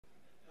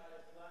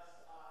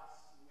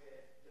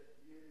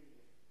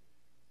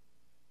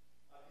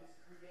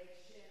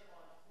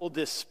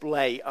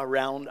display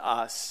around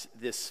us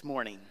this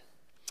morning.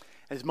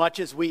 As much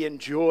as we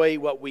enjoy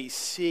what we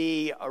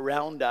see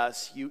around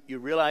us, you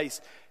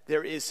realize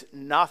there is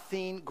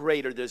nothing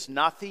greater, there's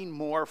nothing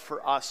more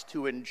for us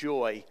to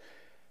enjoy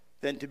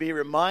than to be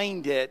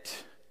reminded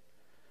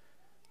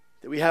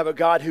that we have a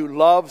God who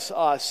loves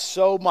us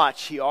so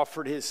much, he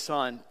offered his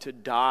son to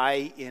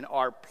die in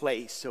our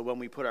place. So when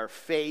we put our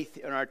faith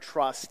and our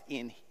trust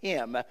in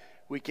him,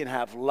 we can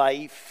have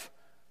life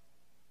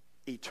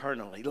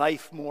eternally,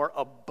 life more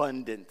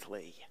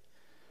abundantly.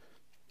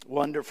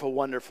 Wonderful,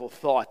 wonderful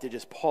thought to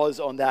just pause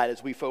on that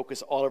as we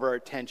focus all of our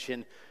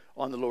attention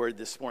on the Lord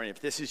this morning.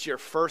 If this is your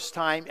first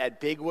time at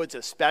Big Woods,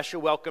 a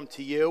special welcome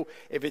to you.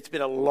 If it's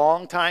been a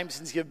long time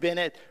since you've been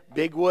at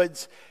Big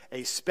Woods,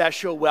 a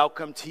special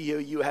welcome to you.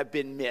 You have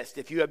been missed.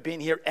 If you have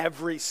been here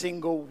every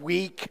single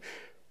week,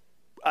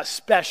 a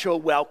special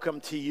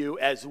welcome to you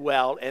as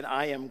well. And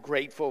I am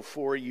grateful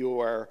for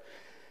your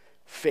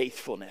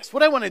faithfulness.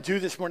 What I want to do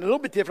this morning, a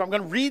little bit different. I'm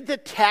going to read the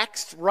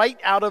text right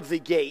out of the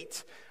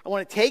gate. I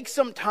want to take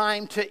some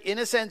time to, in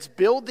a sense,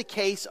 build the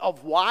case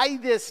of why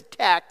this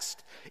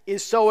text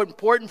is so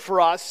important for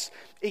us,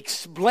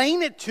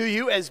 explain it to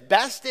you as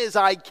best as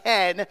I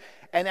can,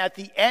 and at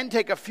the end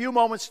take a few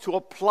moments to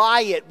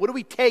apply it. What do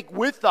we take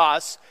with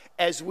us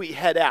as we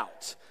head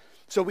out?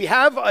 So we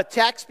have a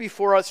text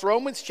before us,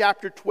 Romans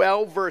chapter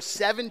 12, verse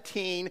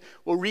 17.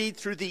 We'll read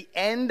through the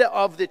end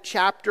of the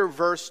chapter,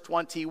 verse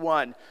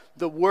 21.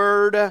 The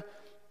word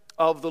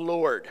of the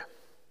Lord.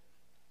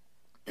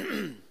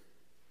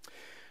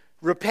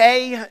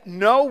 Repay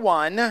no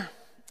one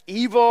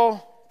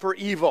evil for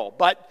evil,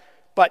 but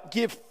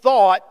give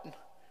thought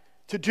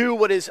to do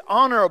what is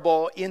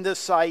honorable in the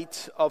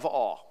sight of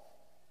all.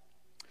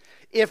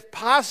 If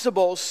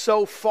possible,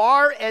 so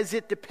far as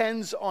it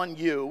depends on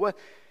you,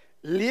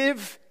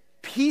 live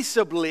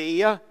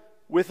peaceably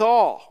with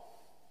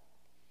all.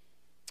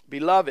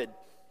 Beloved,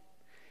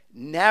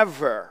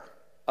 never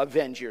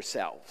avenge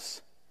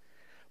yourselves,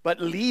 but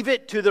leave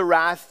it to the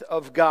wrath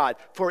of God.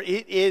 For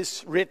it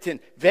is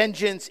written,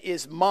 vengeance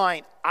is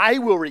mine, I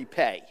will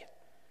repay,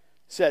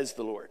 says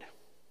the Lord.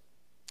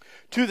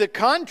 To the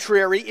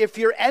contrary, if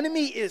your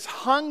enemy is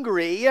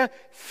hungry,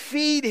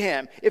 feed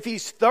him. If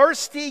he's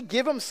thirsty,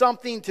 give him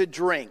something to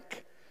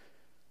drink.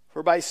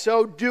 For by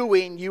so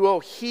doing, you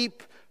will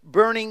heap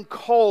burning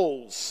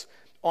coals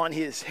on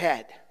his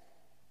head.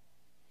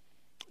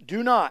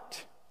 Do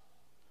not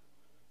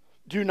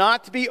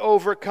be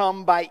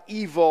overcome by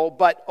evil,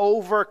 but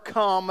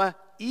overcome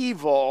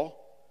evil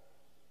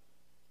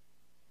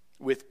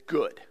with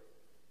good.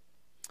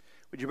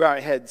 Would you bow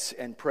your heads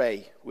and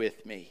pray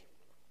with me?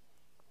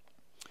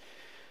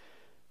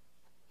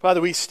 Father,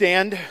 we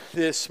stand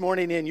this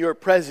morning in your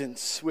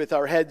presence with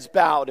our heads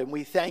bowed, and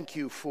we thank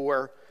you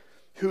for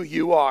who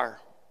you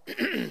are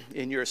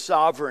in your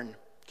sovereign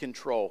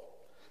control.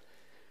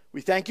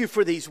 We thank you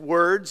for these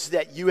words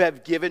that you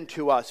have given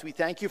to us. We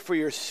thank you for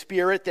your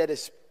Spirit that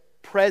is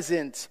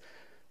present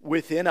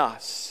within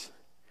us.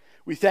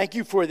 We thank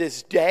you for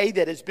this day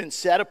that has been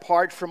set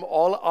apart from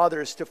all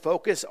others to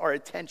focus our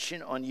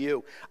attention on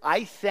you.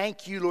 I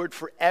thank you, Lord,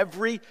 for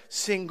every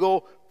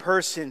single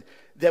person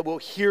that will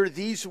hear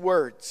these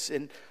words.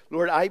 And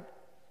Lord, I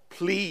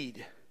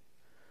plead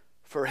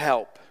for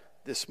help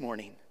this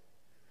morning.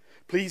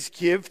 Please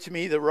give to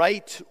me the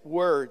right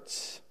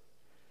words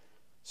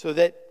so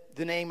that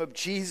the name of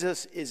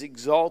Jesus is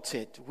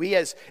exalted. We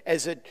as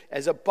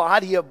a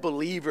body of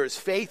believers,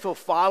 faithful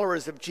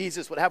followers of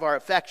Jesus, would have our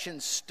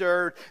affections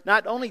stirred,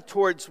 not only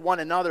towards one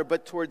another,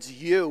 but towards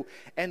you.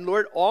 And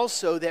Lord,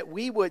 also that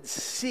we would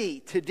see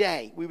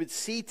today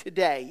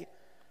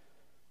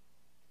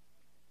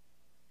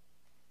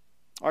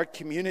our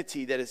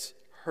community that is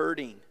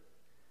hurting,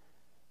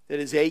 that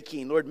is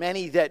aching. Lord,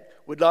 many that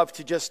would love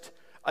to just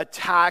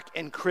attack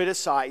and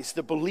criticize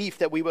the belief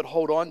that we would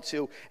hold on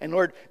to. And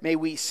Lord, may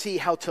we see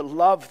how to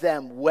love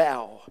them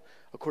well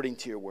according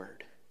to your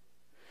word.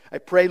 I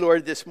pray,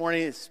 Lord, this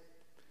morning,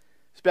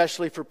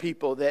 especially for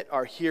people that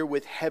are here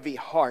with heavy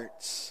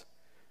hearts,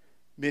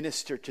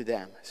 minister to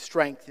them,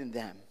 strengthen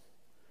them,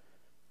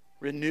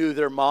 renew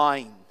their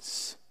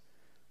minds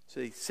so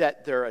they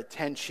set their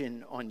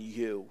attention on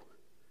you.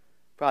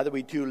 Father,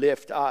 we do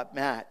lift up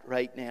Matt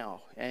right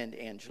now and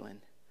Angelin.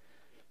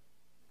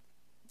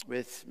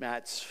 With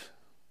Matt's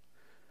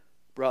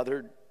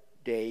brother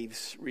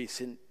Dave's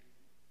recent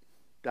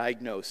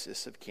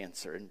diagnosis of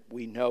cancer. And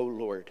we know,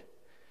 Lord,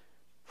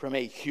 from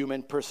a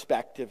human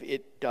perspective,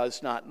 it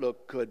does not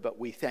look good, but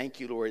we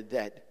thank you, Lord,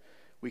 that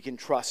we can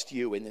trust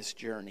you in this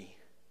journey.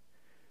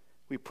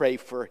 We pray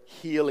for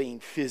healing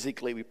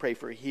physically. We pray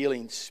for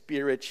healing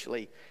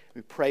spiritually.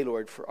 We pray,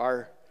 Lord, for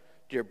our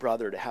dear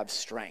brother to have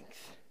strength.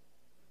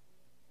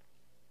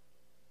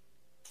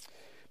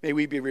 May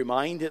we be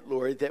reminded,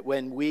 Lord, that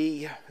when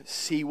we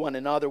see one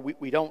another,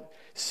 we don't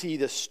see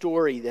the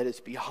story that is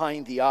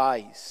behind the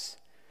eyes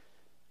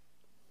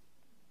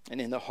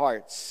and in the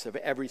hearts of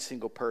every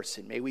single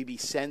person. May we be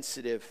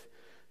sensitive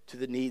to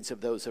the needs of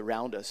those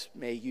around us.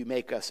 May you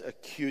make us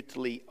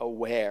acutely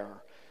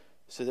aware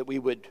so that we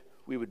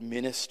would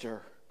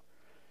minister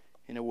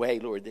in a way,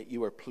 Lord, that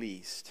you are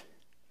pleased.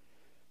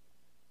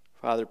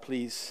 Father,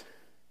 please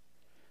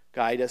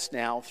guide us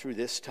now through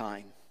this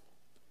time.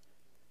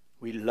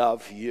 We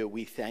love you.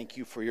 We thank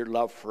you for your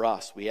love for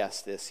us. We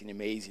ask this in the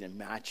amazing and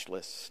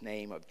matchless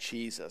name of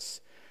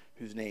Jesus,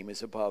 whose name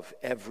is above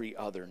every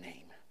other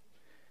name.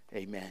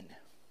 Amen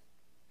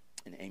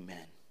and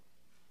amen.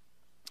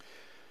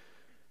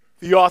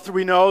 The author,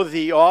 we know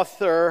the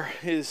author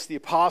is the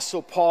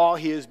Apostle Paul.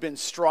 He has been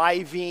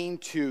striving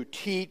to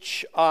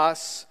teach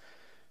us,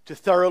 to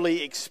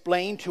thoroughly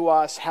explain to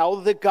us how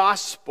the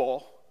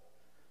gospel,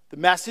 the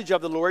message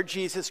of the Lord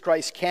Jesus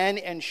Christ, can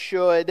and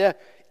should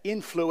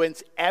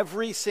influence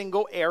every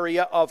single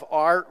area of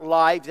our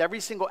lives, every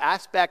single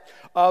aspect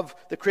of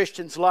the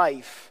Christian's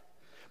life.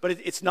 But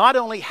it's not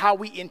only how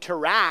we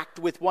interact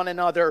with one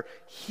another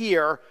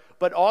here,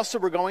 but also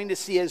we're going to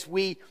see as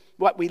we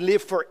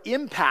live for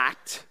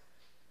impact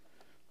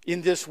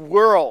in this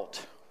world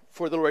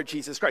for the Lord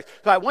Jesus Christ.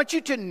 So I want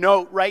you to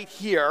note right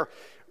here,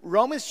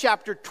 Romans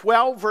chapter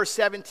 12, verse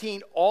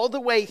 17, all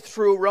the way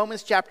through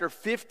Romans chapter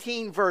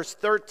 15, verse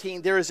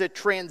 13, there is a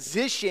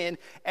transition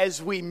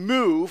as we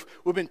move.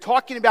 We've been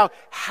talking about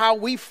how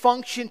we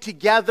function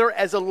together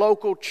as a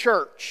local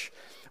church.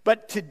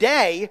 But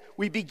today,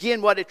 we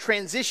begin a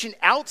transition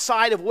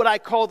outside of what I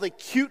call the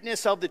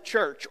cuteness of the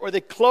church, or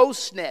the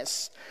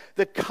closeness,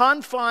 the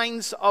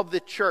confines of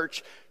the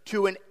church,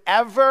 to an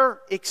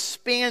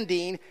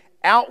ever-expanding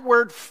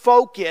outward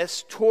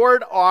focus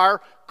toward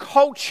our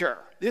culture.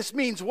 This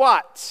means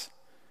what?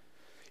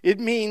 It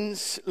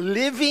means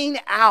living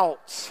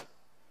out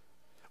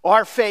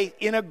our faith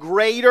in a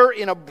greater,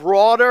 in a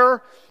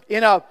broader,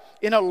 in a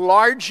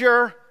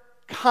larger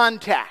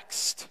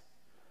context.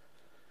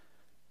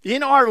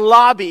 In our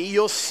lobby,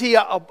 you'll see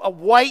a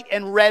white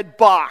and red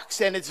box,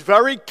 and it's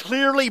very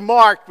clearly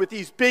marked with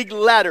these big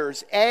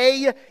letters,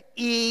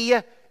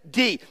 AED.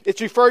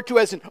 It's referred to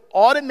as an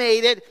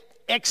automated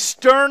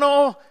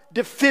external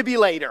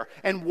defibrillator.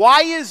 And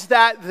why is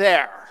that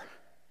there?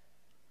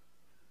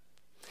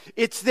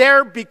 It's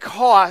there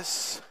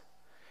because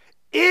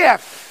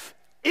if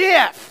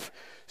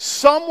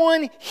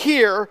someone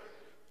here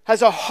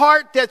has a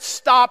heart that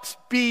stops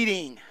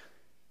beating,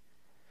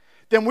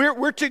 then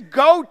we're to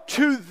go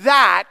to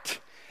that,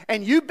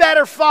 and you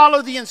better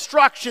follow the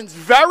instructions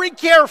very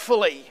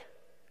carefully.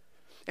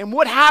 And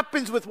what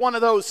happens with one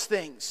of those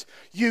things?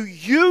 You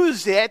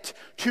use it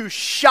to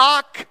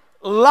shock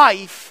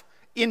life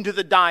into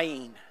the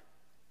dying.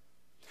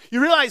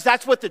 You realize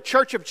that's what the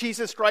Church of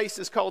Jesus Christ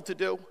is called to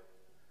do?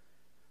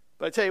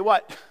 But I tell you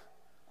what,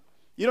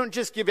 you don't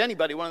just give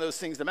anybody one of those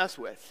things to mess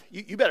with.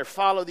 You better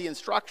follow the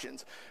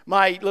instructions.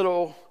 My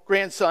little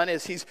grandson,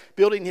 as he's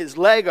building his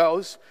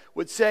Legos,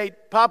 would say,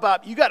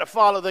 Pop-Up, you got to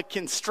follow the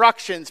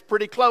constructions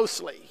pretty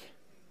closely.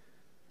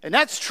 And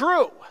that's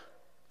true.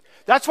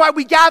 That's why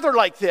we gather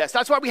like this.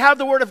 That's why we have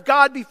the Word of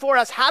God before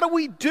us. How do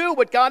we do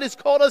what God has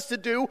called us to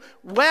do?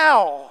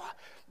 Well,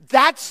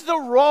 that's the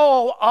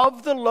role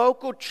of the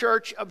local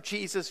church of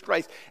Jesus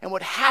Christ. And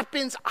what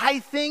happens, I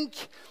think,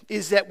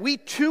 is that we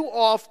too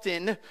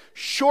often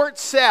short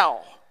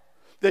sell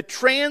the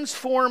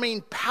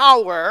transforming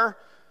power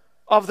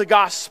of the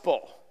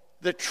gospel,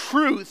 the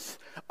truth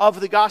of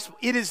the gospel.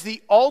 It is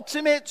the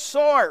ultimate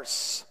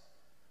source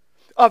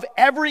of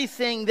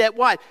everything that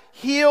what?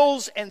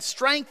 Heals and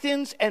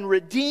strengthens and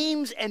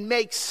redeems and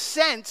makes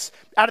sense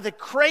out of the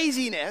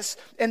craziness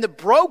and the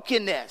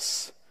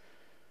brokenness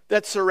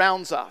that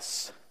surrounds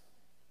us.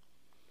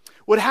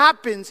 What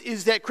happens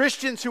is that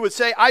Christians who would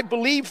say, I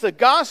believe the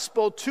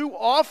gospel, too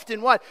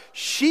often what?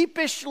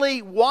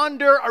 Sheepishly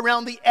wander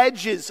around the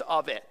edges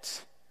of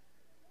it.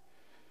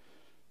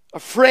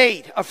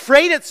 Afraid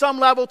at some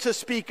level to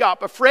speak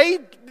up,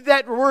 afraid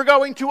that we're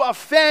going to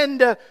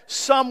offend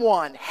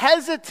someone,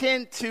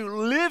 hesitant to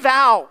live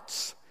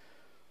out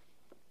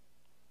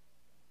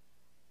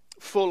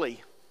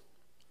fully,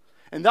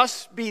 and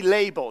thus be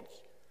labeled.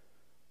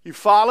 You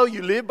follow,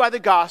 you live by the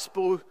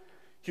gospel,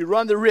 you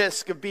run the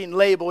risk of being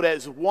labeled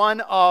as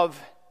one of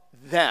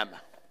them.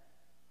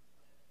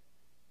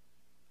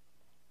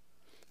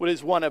 What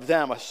is one of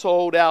them? A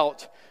sold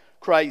out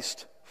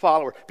Christ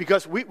follower.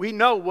 Because we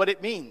know what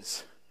it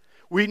means.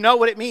 We know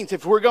what it means.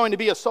 If we're going to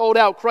be a sold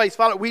out Christ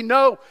follower, we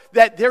know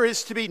that there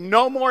is to be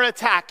no more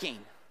attacking.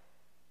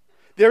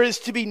 There is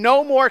to be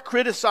no more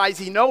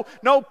criticizing, no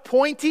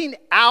pointing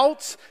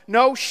out,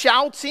 no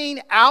shouting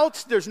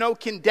out. There's no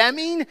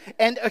condemning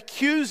and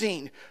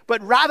accusing.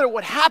 But rather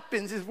what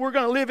happens is we're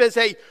going to live as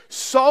a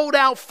sold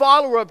out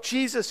follower of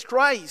Jesus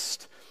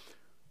Christ.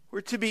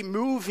 We're to be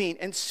moving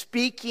and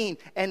speaking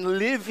and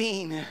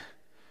living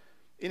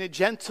in a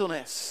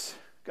gentleness.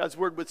 God's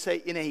word would say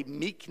in a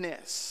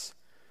meekness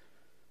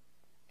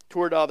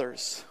toward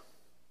others,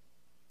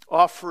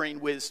 offering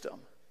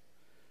wisdom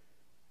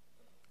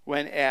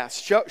when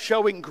asked,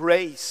 showing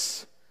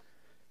grace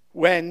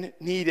when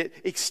needed,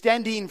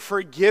 extending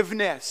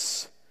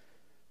forgiveness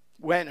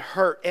when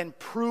hurt, and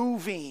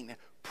proving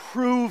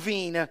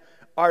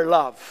our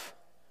love.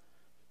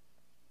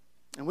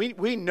 And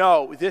we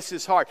know this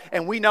is hard,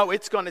 and we know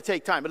it's going to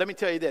take time. But let me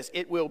tell you this,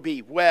 it will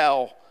be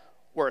well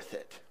worth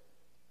it.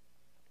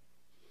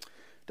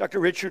 Dr.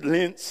 Richard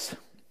Lintz,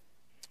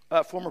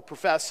 a former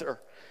professor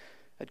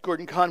at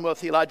Gordon Conwell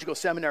Theological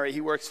Seminary,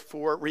 he works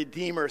for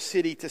Redeemer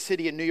City to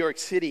City in New York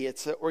City.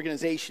 It's an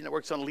organization that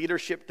works on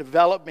leadership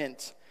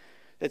development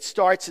that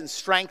starts and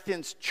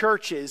strengthens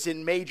churches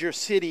in major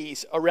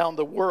cities around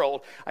the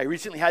world. I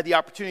recently had the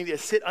opportunity to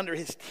sit under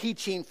his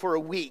teaching for a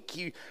week.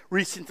 He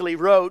recently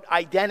wrote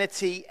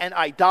Identity and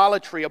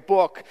Idolatry, a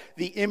book,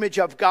 The Image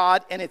of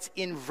God and Its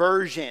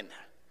Inversion.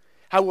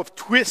 How we've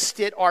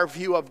twisted our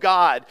view of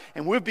God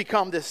and we've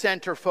become the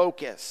center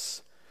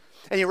focus.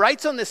 And he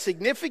writes on the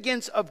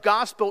significance of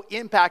gospel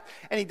impact,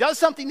 and he does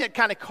something that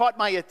kind of caught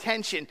my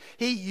attention.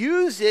 He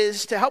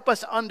uses, to help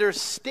us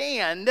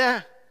understand,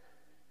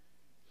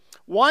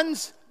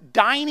 one's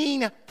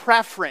dining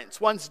preference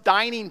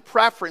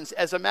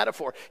as a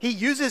metaphor. He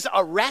uses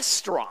a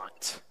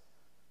restaurant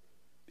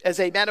as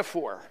a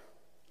metaphor.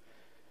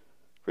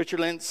 Richard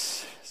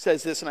Lintz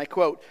says this, and I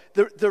quote,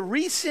 the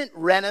recent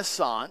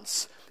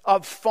renaissance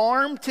of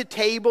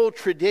farm-to-table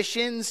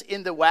traditions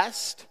in the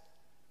West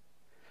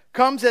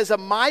comes as a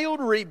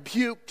mild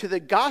rebuke to the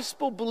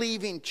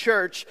gospel-believing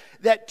church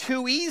that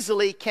too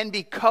easily can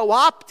be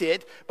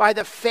co-opted by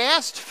the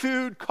fast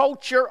food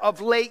culture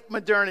of late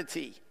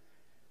modernity.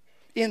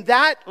 In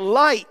that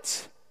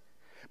light,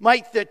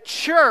 might the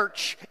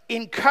church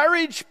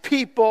encourage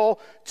people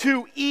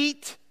to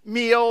eat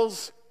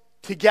meals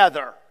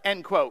together,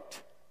 end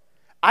quote.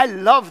 I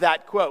love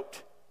that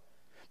quote.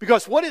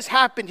 Because what has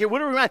happened here,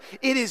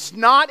 it is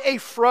not a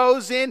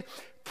frozen,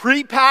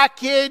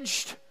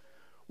 prepackaged,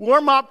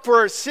 warm up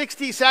for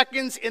 60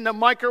 seconds in the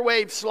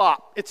microwave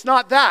slop. It's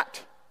not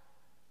that.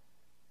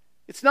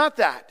 It's not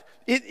that.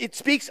 It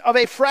speaks of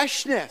a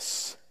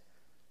freshness.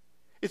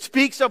 It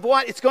speaks of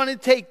what? It's going to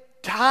take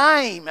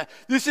time.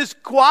 This is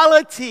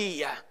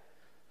quality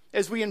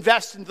as we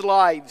invest in the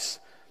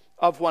lives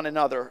of one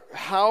another.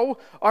 How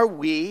are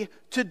we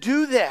to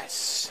do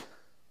this?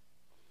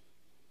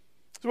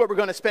 This is what we're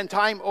going to spend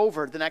time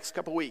over the next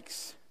couple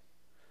weeks.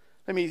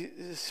 Let me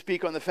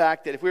speak on the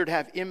fact that if we were to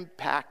have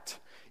impact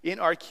in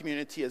our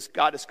community as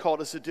God has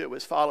called us to do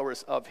as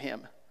followers of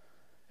Him,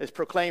 as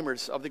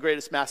proclaimers of the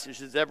greatest message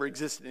that's ever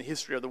existed in the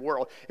history of the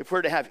world, if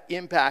we're to have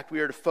impact,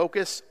 we are to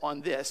focus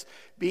on this,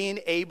 being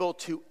able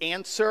to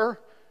answer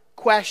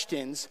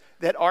questions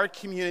that our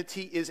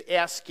community is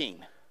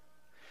asking.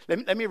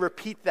 Let me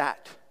repeat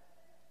that.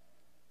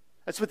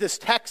 That's what this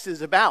text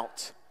is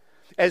about.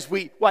 As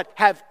we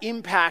have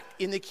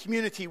impact in the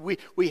community,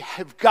 we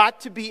have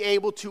got to be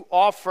able to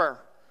offer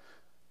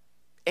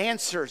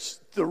answers,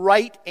 the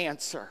right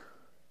answer,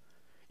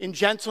 in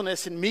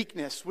gentleness and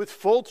meekness, with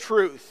full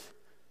truth.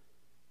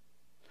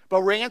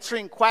 But we're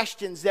answering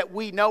questions that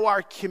we know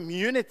our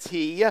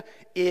community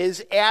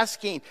is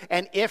asking.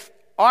 And if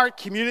our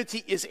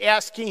community is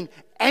asking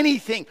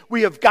anything,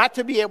 we have got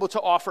to be able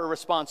to offer a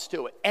response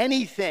to it.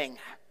 Anything.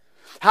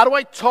 How do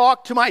I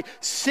talk to my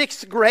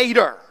 6th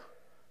grader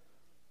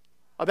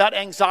about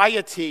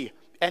anxiety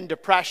and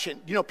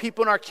depression? You know,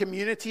 people in our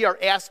community are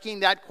asking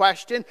that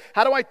question.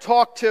 How do I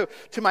talk to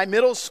my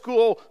middle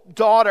school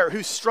daughter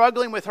who's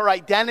struggling with her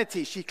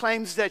identity? She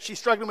claims that she's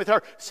struggling with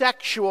her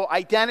sexual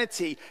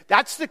identity.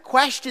 That's the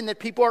question that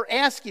people are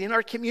asking in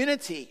our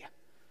community.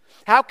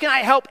 How can I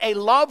help a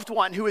loved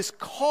one who is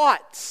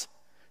caught,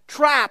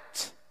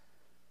 trapped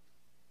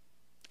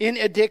in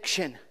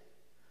addiction?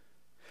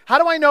 How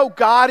do I know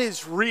God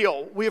is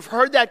real? We've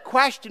heard that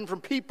question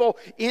from people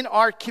in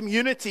our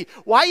community.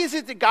 Why is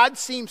it that God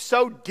seems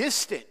so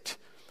distant?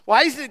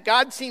 Why is it that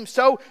God seems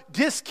so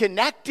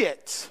disconnected?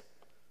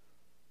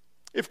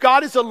 If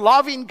God is a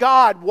loving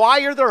God,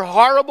 why are there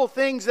horrible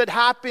things that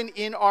happen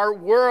in our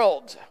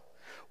world?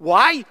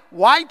 Why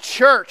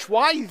church?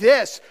 Why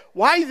this?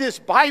 Why this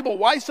Bible?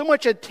 Why so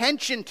much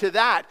attention to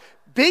that?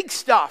 Big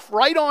stuff,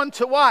 right on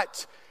to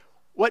what?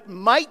 What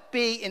might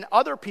be in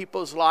other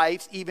people's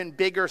lives even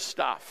bigger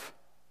stuff.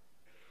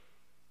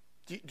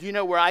 Do you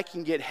know where I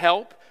can get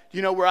help? Do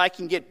you know where I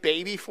can get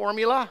baby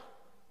formula?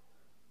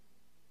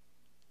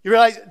 You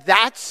realize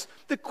that's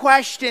the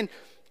questions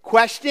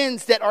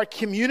that our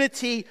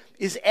community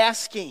is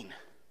asking.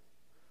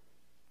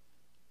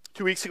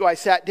 2 weeks ago, I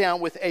sat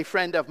down with a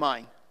friend of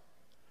mine.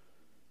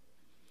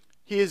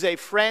 He is a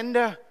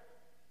friend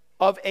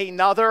of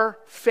another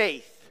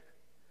faith.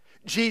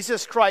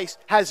 Jesus Christ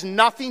has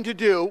nothing to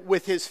do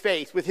with his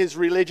faith, with his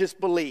religious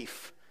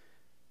belief.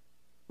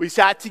 We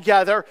sat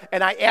together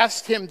and I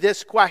asked him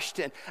this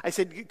question. I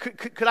said,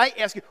 could I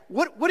ask you,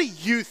 what do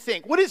you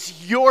think? What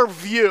is your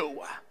view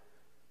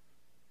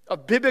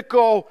of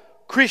biblical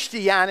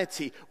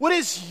Christianity? What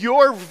is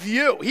your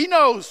view? He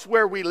knows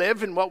where we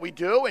live and what we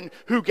do and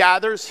who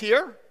gathers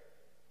here.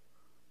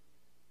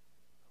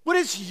 What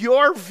is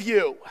your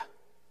view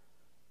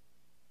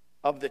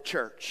of the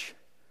church,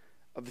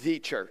 of the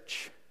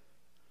church?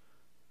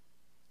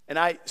 And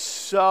I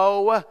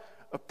so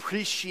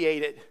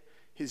appreciated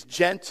his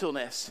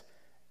gentleness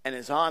and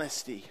his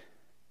honesty.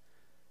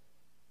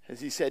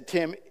 As he said,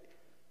 Tim,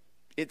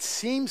 it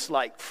seems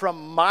like,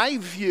 from my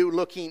view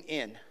looking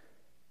in,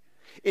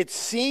 it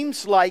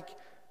seems like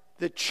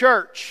the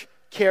church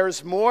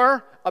cares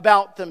more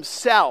about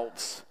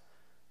themselves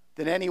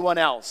than anyone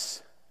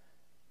else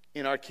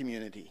in our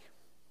community.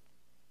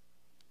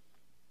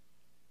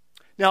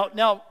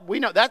 Now we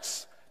know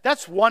that's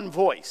one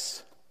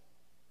voice.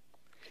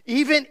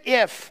 Even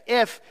if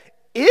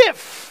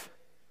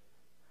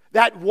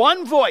that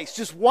one voice,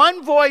 just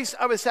one voice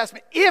of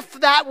assessment,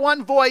 if that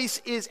one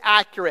voice is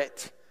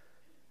accurate,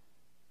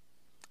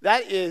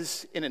 that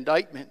is an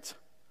indictment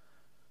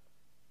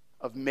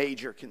of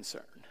major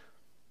concern.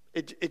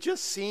 It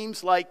just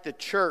seems like the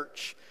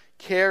church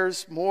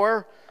cares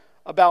more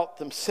about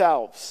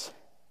themselves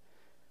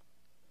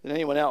than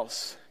anyone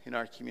else in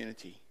our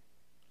community.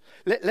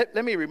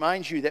 Let me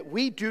remind you that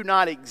we do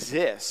not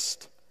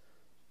exist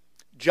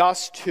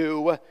just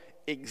to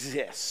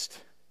exist.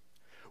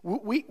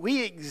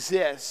 We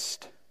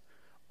exist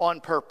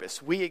on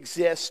purpose. We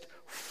exist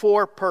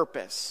for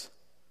purpose.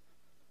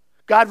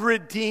 God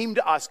redeemed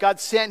us.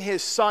 God sent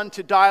his son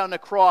to die on the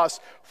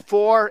cross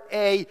for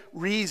a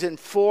reason,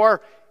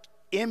 for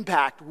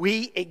impact.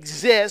 We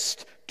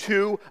exist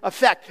to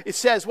affect. It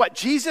says what?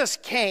 Jesus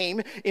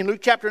came, in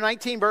Luke chapter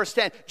 19, verse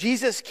 10,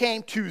 Jesus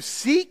came to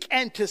seek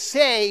and to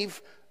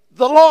save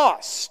the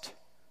lost.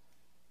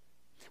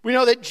 We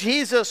know that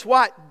Jesus,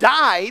 what?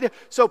 Died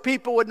so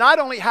people would not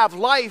only have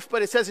life,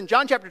 but it says in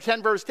John chapter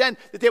 10, verse 10,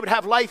 that they would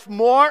have life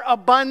more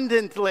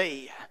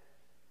abundantly.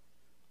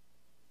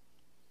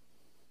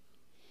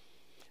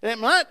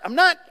 And I'm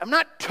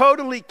not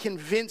totally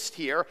convinced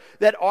here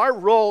that our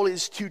role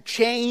is to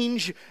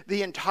change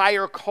the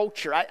entire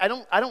culture. I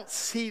don't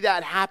see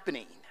that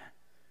happening.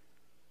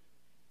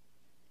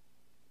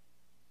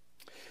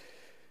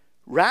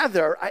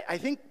 Rather, I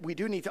think we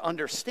do need to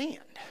understand.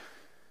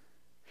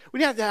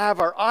 We have to have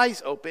our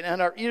eyes open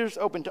and our ears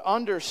open to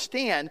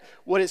understand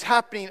what is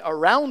happening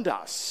around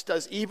us.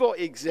 Does evil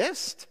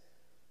exist?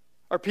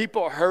 Are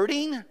people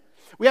hurting?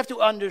 We have to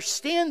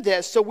understand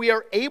this so we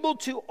are able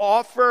to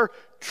offer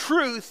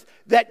truth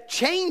that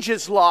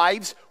changes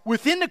lives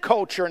within the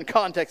culture and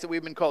context that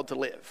we've been called to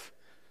live.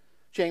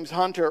 James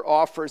Hunter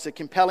offers a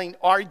compelling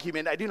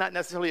argument. I do not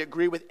necessarily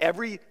agree with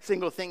every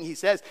single thing he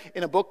says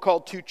in a book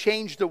called To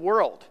Change the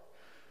World,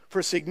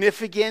 for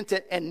significant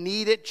and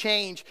needed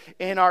change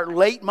in our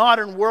late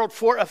modern world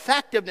for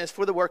effectiveness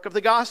for the work of the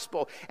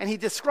gospel. And he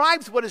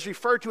describes what is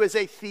referred to as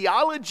a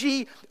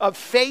theology of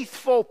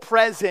faithful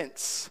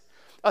presence.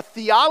 A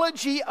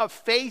theology of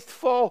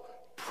faithful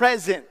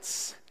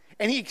presence.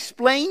 And he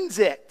explains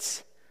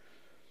it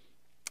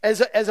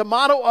as a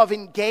model of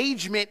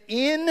engagement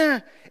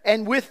in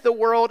and with the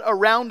world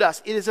around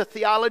us. It is a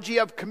theology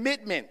of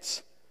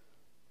commitment.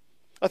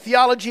 A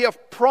theology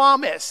of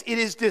promise. It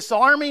is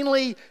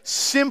disarmingly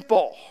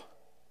simple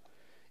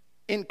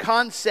in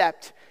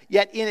concept,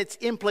 yet in its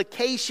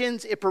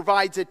implications it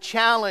provides a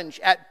challenge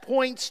at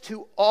points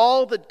to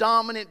all the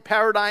dominant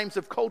paradigms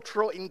of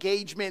cultural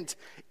engagement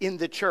in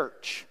the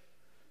church.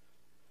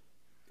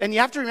 And you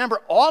have to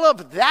remember, all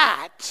of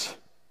that,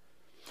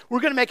 we're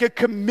going to make a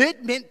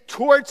commitment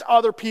towards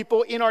other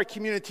people in our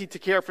community to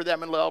care for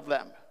them and love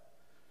them.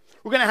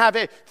 We're going to have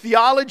a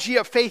theology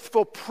of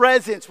faithful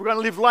presence. We're going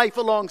to live life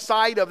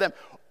alongside of them.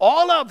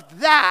 All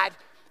of that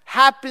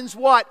happens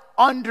what?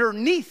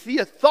 Underneath the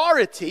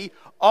authority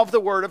of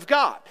the Word of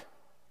God.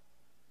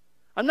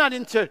 I'm not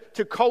into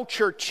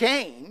culture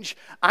change.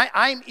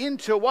 I'm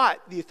into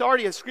what? The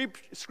authority of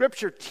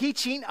Scripture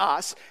teaching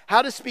us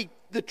how to speak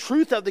the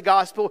truth of the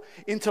gospel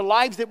into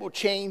lives that will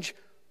change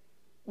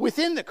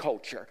within the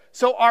culture.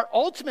 So our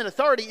ultimate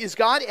authority is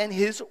God and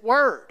His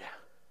Word.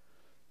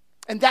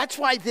 And that's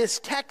why this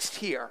text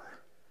here,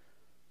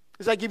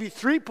 as I give you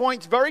 3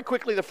 points very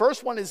quickly. The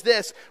first one is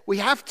this: we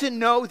have to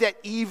know that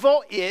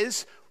evil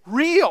is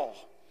real.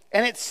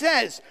 And it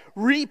says,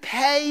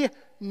 repay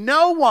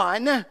no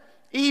one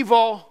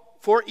evil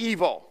for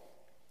evil.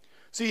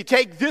 So you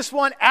take this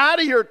one out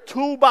of your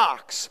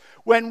toolbox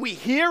when we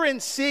hear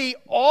and see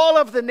all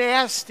of the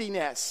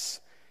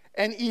nastiness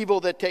and evil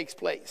that takes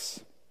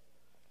place.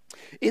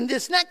 In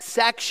this next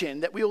section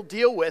that we'll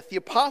deal with, the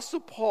Apostle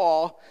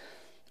Paul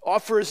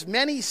offers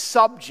many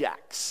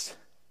subjects,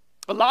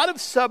 a lot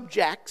of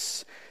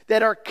subjects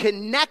that are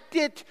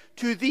connected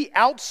to the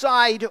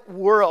outside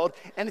world.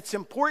 And it's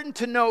important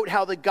to note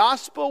how the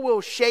gospel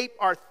will shape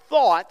our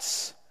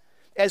thoughts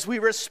as we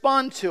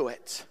respond to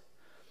it.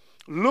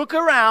 Look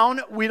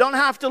around. We don't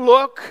have to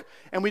look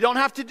and we don't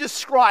have to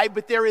describe,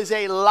 but there is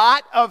a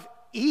lot of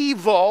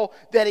evil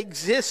that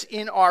exists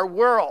in our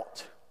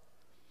world.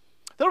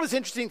 I thought it was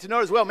interesting to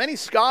note as well, many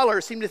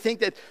scholars seem to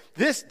think that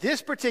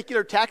this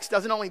particular text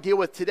doesn't only deal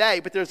with today,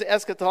 but there's an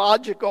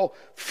eschatological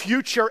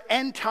future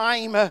end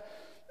time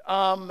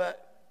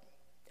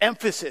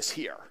emphasis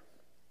here.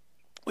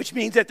 Which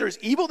means that there's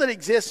evil that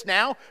exists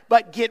now,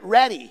 but get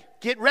ready.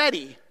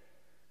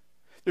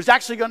 There's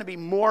actually going to be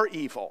more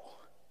evil.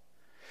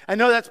 I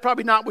know that's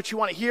probably not what you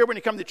want to hear when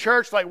you come to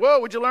church. Like, whoa,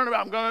 what'd you learn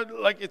about?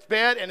 It's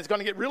bad and it's going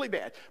to get really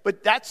bad.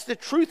 But that's the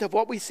truth of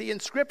what we see in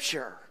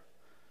Scripture.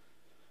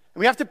 And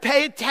we have to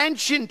pay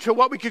attention to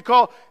what we could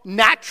call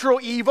natural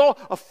evil.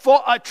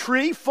 A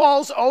tree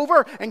falls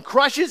over and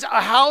crushes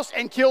a house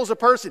and kills a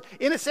person.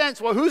 In a sense,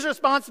 well, who's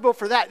responsible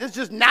for that? This is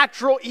just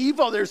natural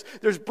evil. There's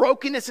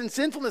brokenness and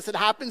sinfulness that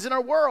happens in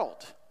our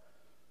world.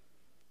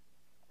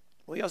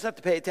 We also have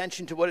to pay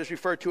attention to what is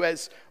referred to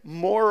as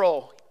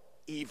moral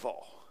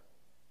evil.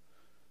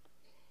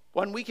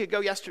 1 week ago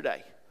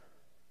yesterday,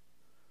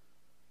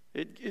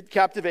 it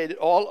captivated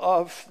all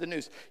of the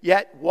news.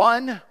 Yet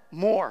one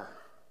more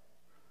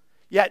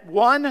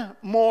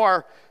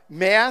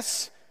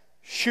mass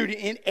shooting.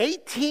 An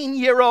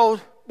 18-year-old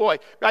boy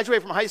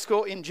graduated from high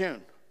school in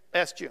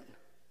last June.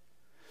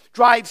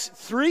 Drives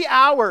 3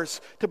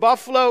 hours to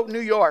Buffalo,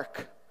 New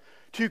York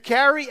to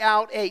carry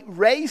out a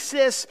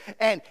racist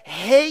and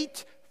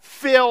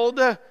hate-filled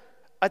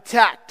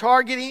attack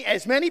targeting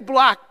as many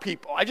black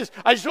people. I just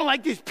don't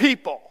like these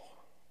people.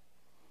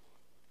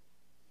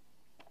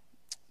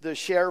 The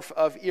sheriff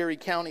of Erie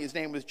County, his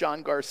name was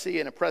John Garcia,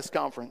 in a press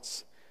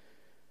conference,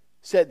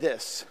 said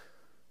this,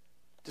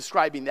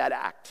 describing that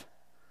act.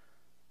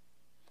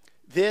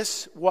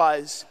 This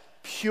was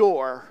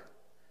pure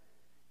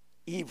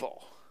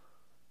evil.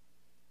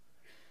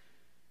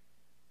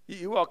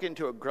 You walk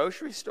into a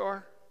grocery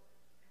store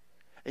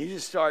and you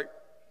just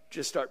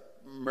start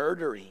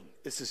murdering.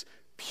 This is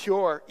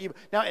pure evil.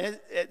 Now, in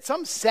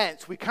some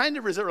sense, we kind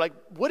of reserve, like,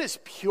 what is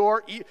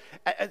pure evil?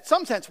 In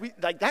some sense,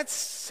 that's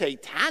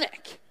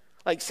satanic.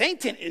 Like,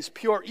 Satan is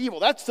pure evil.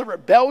 That's the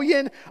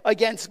rebellion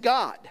against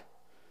God.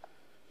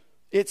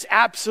 It's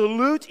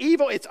absolute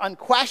evil. It's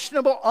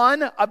unquestionable,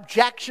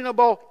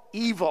 unobjectionable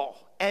evil.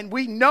 And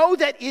we know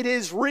that it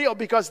is real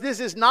because this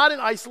is not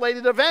an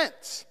isolated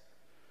event.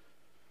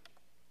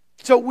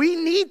 So we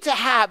need to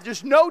have,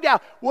 there's no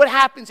doubt, what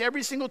happens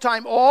every single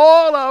time,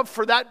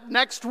 for that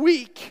next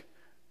week,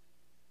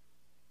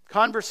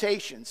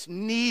 conversations,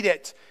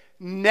 needed,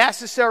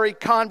 necessary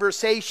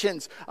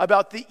conversations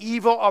about the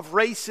evil of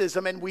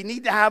racism, and we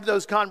need to have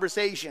those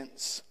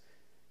conversations.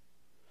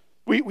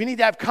 We need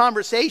to have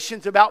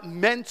conversations about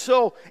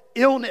mental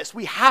illness.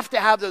 We have to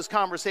have those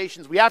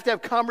conversations. We have to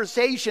have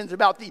conversations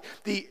about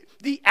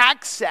the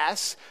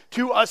access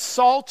to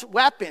assault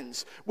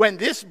weapons. When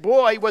this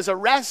boy was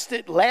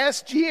arrested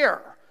last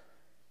year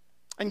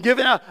and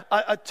given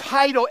a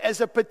title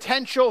as a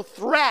potential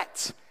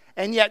threat,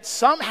 and yet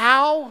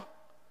somehow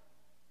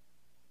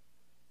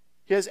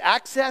he has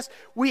access,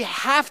 we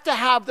have to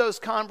have those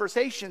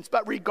conversations.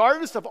 But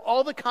regardless of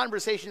all the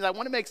conversations, I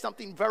want to make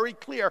something very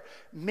clear.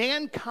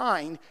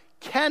 Mankind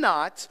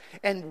cannot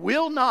and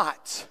will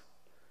not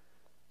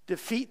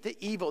defeat the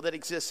evil that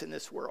exists in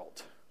this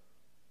world.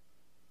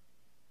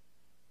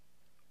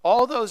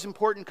 All those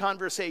important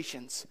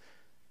conversations,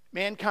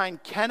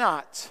 mankind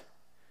cannot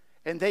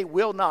and they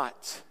will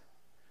not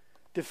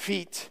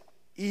defeat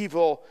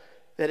evil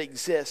that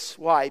exists.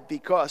 Why?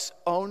 Because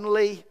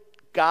only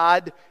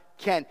God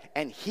can,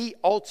 and he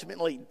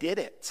ultimately did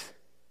it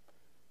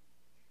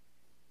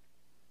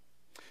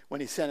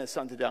when he sent his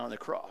son to die on the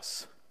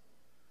cross.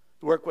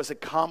 The work was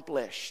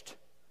accomplished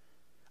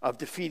of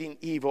defeating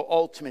evil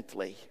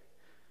ultimately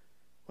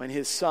when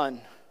his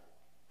son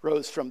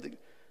rose from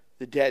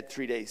the dead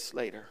 3 days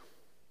later.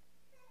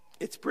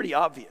 It's pretty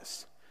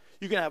obvious.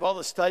 You can have all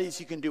the studies,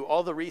 you can do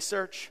all the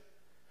research.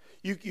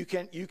 You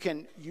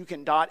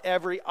can dot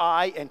every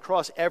I and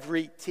cross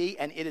every T,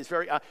 and it is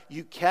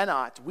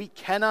we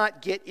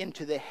cannot get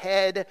into the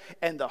head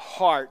and the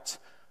heart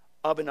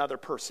of another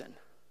person.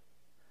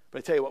 But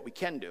I tell you what we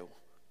can do,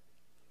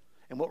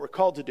 and what we're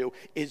called to do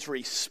is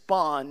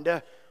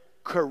respond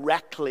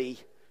correctly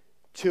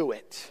to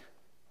it.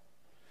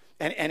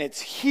 And it's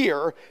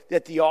here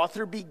that the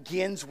author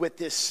begins with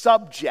this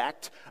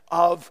subject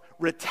of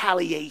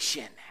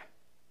retaliation.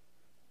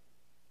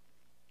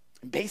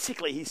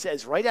 Basically, he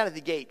says right out of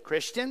the gate,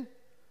 Christian,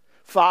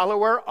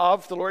 follower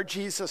of the Lord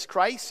Jesus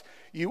Christ,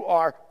 you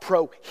are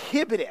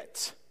prohibited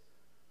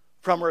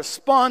from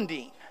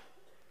responding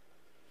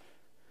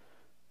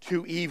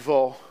to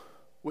evil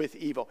with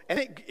evil. And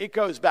it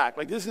goes back.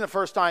 Like, this isn't the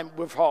first time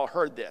we've all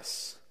heard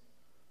this.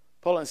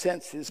 Paul, in a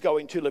sense, is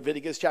going to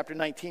Leviticus chapter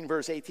 19,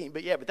 verse 18.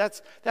 But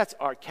that's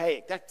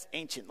archaic. That's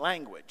ancient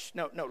language.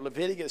 No,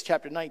 Leviticus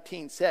chapter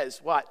 19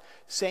 says what?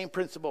 Same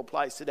principle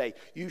applies today.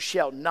 You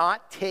shall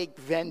not take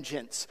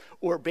vengeance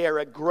or bear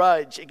a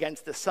grudge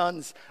against the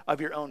sons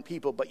of your own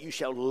people, but you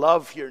shall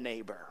love your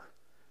neighbor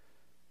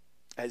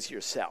as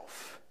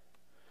yourself.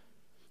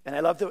 And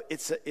I love that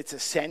it's a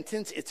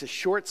sentence. It's a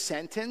short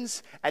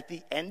sentence. At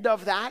the end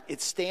of that,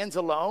 it stands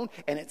alone,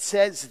 and it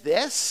says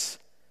this.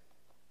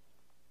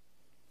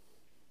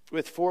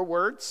 With 4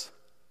 words.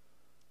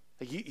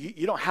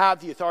 You don't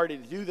have the authority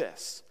to do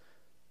this.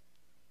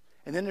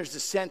 And then there's a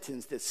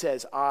sentence that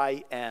says,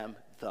 I am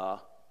the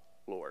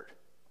Lord.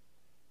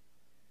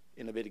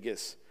 In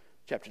Leviticus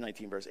chapter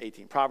 19, verse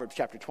 18. Proverbs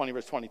chapter 20,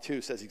 verse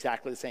 22 says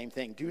exactly the same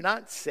thing. Do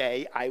not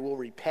say, I will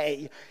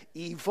repay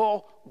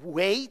evil.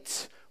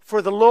 Wait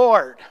for the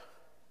Lord,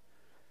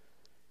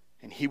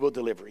 and he will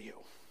deliver you.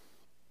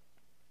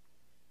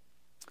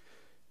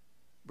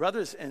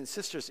 Brothers and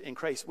sisters in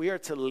Christ, we are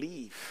to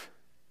leave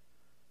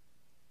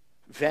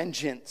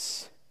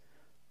vengeance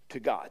to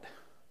God.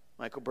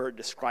 Michael Bird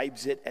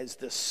describes it as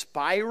the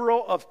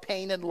spiral of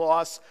pain and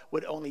loss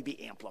would only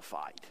be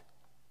amplified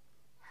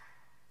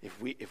if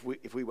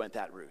we went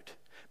that route.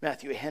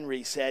 Matthew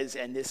Henry says,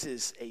 and this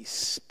is a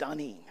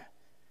stunning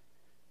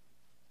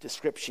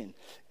description.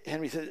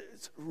 Henry says,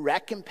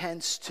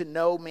 recompense to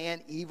no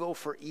man evil,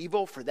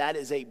 for that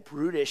is a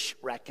brutish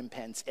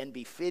recompense, and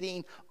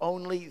befitting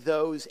only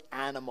those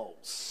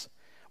animals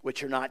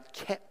which are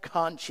not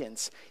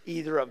conscious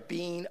either of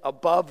being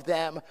above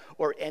them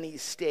or any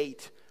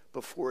state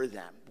before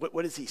them.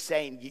 What is he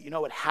saying? You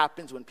know what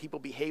happens when people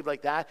behave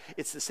like that?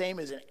 It's the same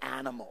as an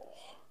animal.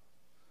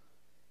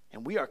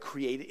 And we are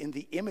created in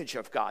the image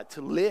of God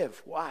to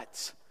live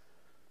what?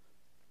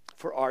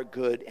 For our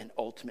good and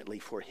ultimately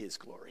for his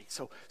glory.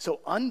 So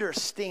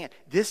understand,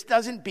 this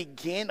doesn't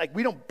begin, like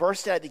we don't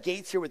burst out of the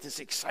gates here with this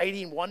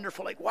exciting,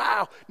 wonderful, like,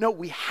 wow. No,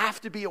 we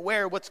have to be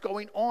aware of what's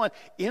going on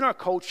in our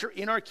culture,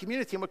 in our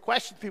community, and what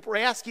questions people are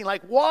asking,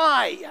 like,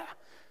 why?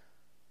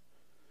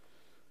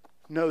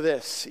 Know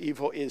this,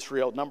 evil is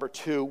real. Number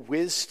 2,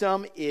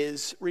 wisdom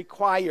is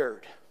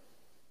required.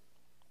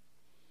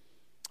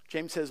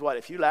 James says what?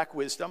 If you lack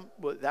wisdom,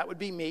 well, that would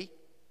be me.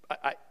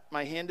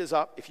 My hand is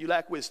up. If you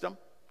lack wisdom,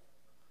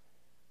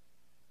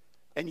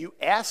 and you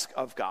ask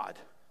of God,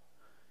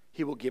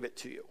 he will give it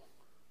to you.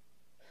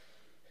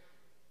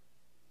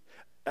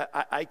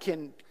 I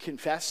can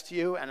confess to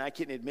you and I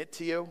can admit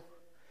to you,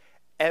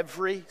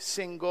 every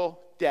single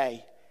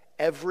day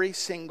of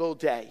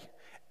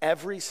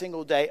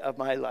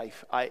my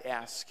life, I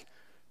ask,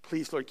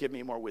 please, Lord, give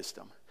me more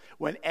wisdom.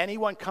 When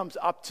anyone comes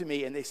up to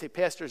me and they say,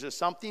 Pastor, is there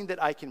something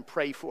that I can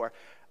pray for?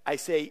 I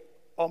say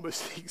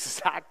almost the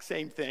exact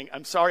same thing.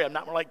 I'm sorry, I'm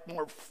not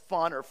more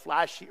fun or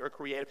flashy or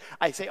creative.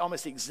 I say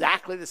almost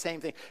exactly the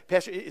same thing.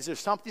 Pastor, is there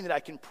something that I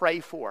can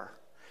pray for?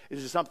 Is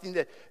there something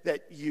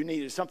that you need?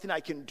 Is there something I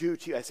can do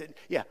to you? I said,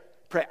 yeah,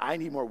 pray. I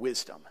need more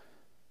wisdom.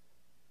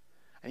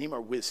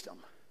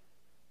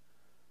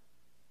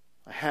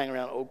 I hang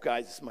around old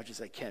guys as much as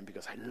I can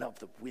because I love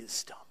the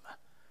wisdom.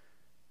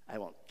 I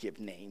won't give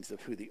names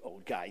of who the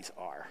old guys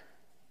are.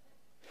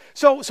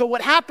 So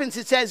what happens,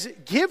 it says,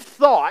 give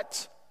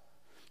thought.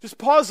 Just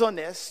pause on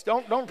this.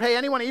 Don't pay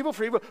anyone evil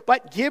for evil,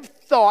 but give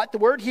thought. The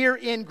word here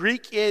in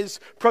Greek is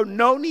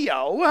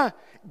prononio.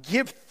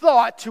 Give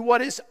thought to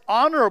what is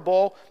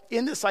honorable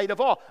in the sight of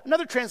all.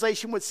 Another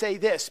translation would say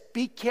this,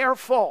 be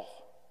careful.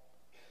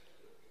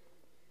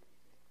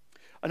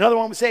 Another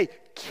one would say,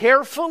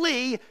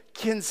 carefully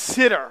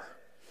consider.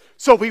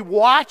 So we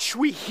watch,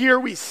 we hear,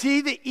 we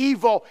see the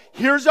evil.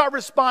 Here's our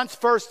response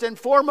first and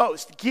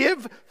foremost.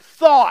 Give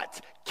thought.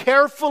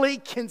 Carefully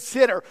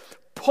consider.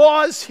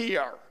 Pause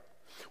here.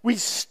 We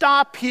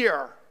stop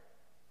here.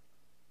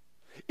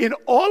 In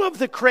all of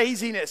the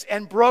craziness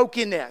and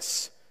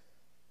brokenness,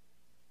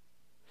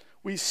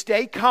 we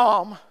stay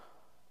calm.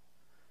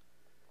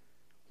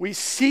 We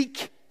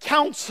seek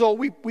counsel.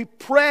 We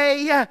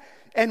pray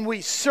and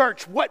we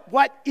search.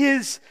 What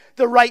is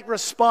the right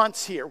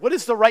response here? What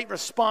is the right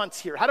response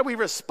here? How do we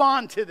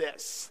respond to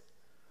this?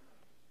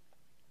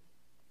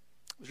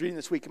 I was reading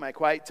this week in my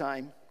quiet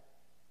time,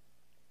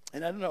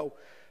 and I don't know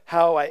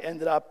how I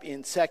ended up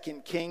in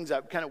 2 Kings.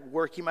 I'm kind of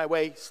working my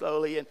way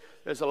slowly, and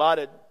there's a lot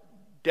of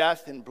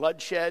death and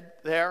bloodshed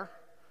there.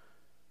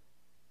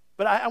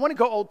 But I want to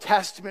go Old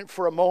Testament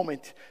for a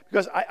moment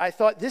because I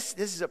thought this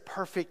is a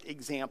perfect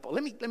example.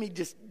 Let me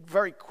just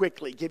very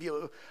quickly give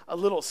you a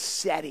little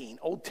setting.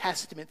 Old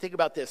Testament, think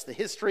about this. The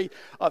history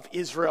of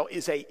Israel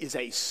is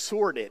a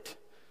sordid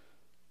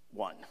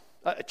one.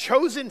 A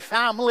chosen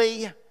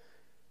family.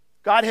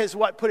 God has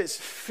put his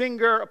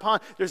finger upon.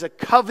 There's a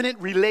covenant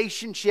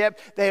relationship.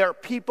 They are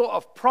people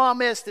of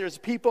promise. There's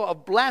people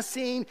of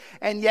blessing.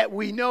 And yet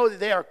we know that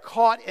they are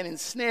caught and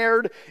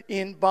ensnared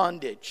in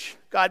bondage.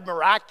 God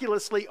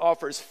miraculously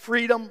offers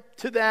freedom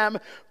to them,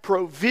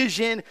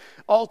 provision,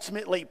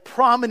 ultimately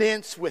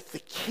prominence with the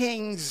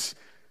kings,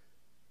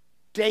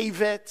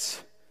 David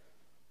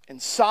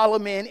and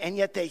Solomon. And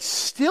yet they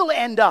still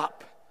end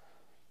up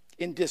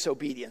in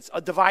disobedience, a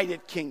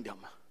divided kingdom.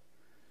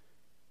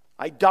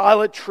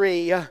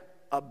 Idolatry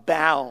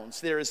abounds.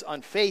 There is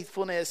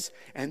unfaithfulness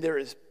and there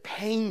is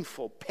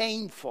painful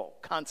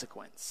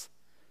consequence.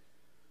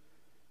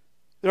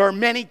 There are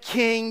many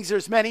kings,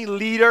 there's many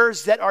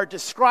leaders that are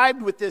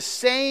described with this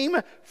same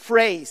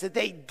phrase, that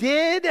they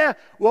did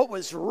what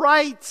was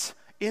right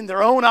in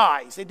their own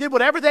eyes. They did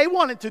whatever they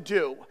wanted to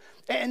do.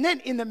 And then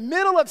in the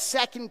middle of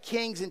 2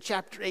 Kings in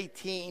chapter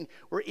 18,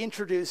 we're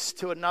introduced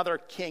to another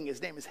king.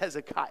 His name is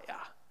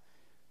Hezekiah.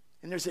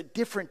 And there's a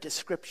different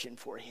description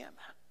for him.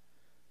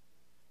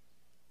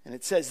 And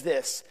it says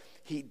this,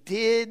 he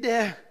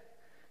did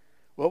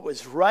what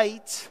was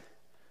right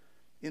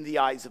in the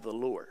eyes of the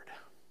Lord.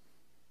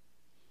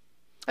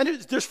 And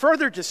there's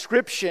further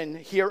description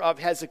here of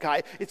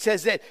Hezekiah. It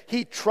says that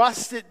he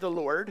trusted the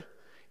Lord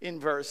in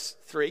verse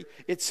 3.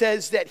 It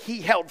says that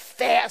he held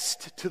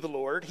fast to the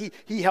Lord.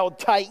 He held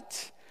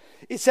tight.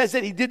 It says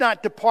that he did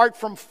not depart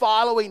from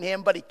following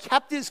him, but he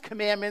kept his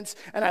commandments.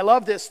 And I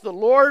love this, the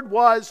Lord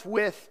was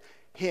with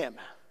him.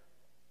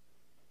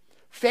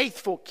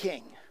 faithful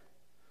king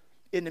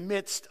in the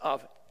midst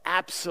of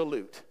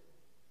absolute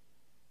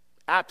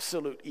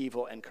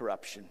evil and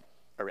corruption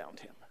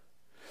around him.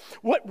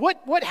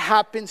 What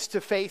happens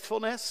to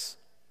faithfulness?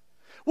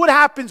 What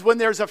happens when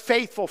there's a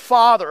faithful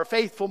father, a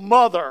faithful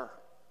mother?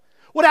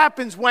 What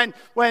happens when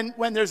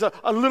there's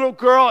a little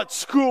girl at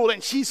school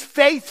and she's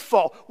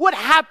faithful? What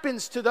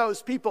happens to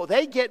those people?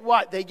 They get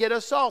what? They get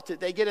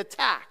assaulted. They get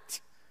attacked.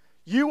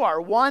 You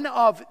are one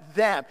of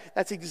them.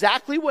 That's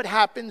exactly what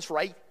happens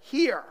right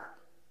here.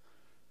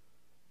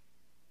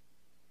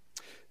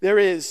 There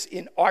is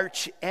an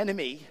arch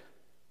enemy,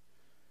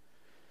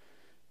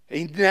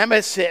 a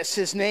nemesis.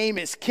 His name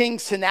is King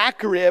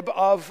Sennacherib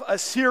of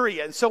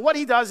Assyria. And so what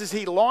he does is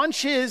he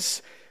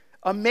launches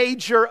a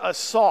major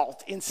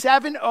assault in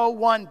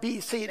 701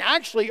 BC. And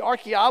actually,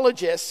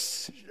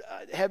 archaeologists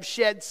have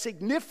shed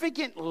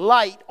significant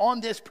light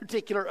on this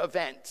particular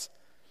event.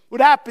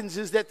 What happens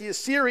is that the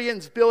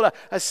Assyrians build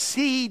a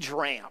siege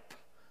ramp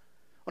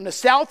on the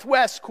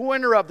southwest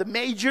corner of the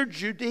major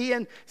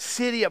Judean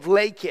city of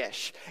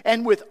Lachish.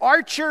 And with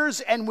archers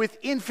and with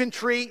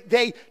infantry,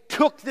 they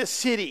took the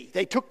city.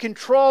 They took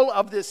control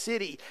of the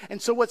city.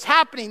 And so what's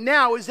happening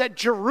now is that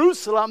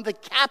Jerusalem, the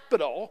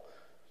capital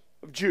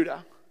of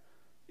Judah,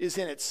 is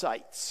in its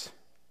sights.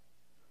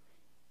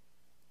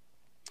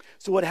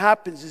 So what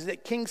happens is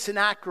that King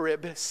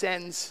Sennacherib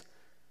sends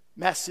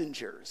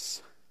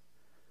messengers,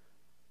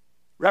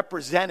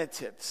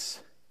 representatives,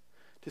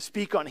 to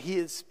speak on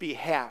his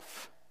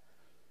behalf.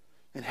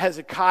 And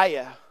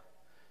Hezekiah,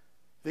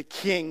 the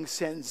king,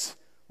 sends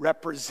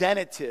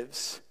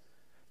representatives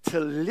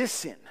to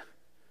listen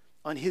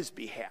on his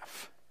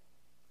behalf.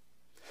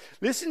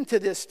 Listen to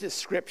this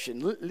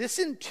description.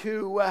 Listen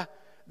to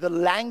the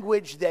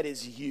language that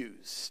is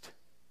used.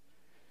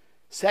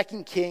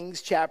 2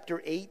 Kings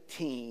chapter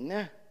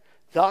 18.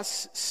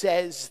 Thus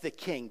says the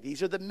king.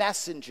 These are the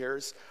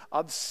messengers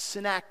of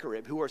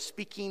Sennacherib who are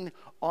speaking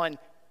on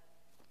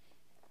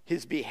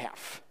his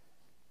behalf.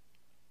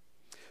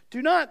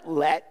 Do not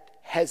let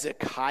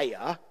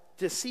Hezekiah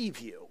deceive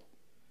you,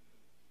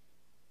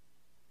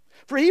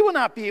 for he will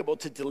not be able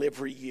to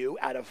deliver you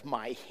out of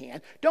my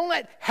hand. Don't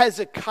let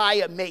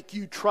Hezekiah make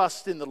you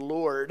trust in the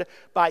Lord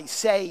by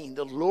saying,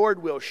 the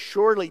Lord will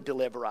surely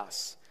deliver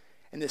us,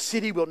 and the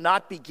city will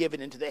not be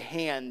given into the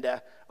hand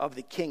of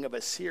the king of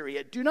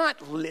Assyria. Do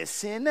not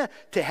listen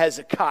to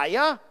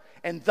Hezekiah,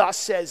 and thus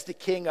says the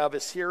king of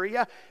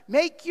Assyria,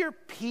 make your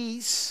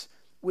peace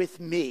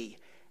with me,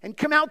 and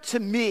come out to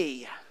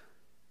me.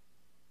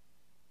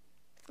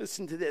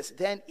 Listen to this.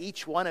 Then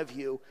each one of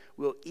you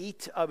will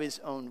eat of his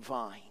own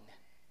vine.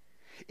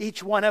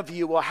 Each one of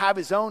you will have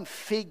his own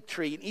fig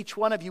tree, and each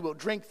one of you will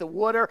drink the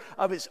water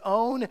of his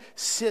own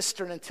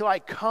cistern until I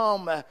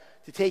come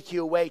to take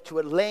you away to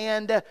a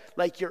land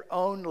like your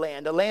own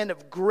land, a land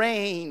of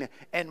grain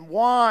and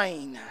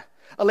wine,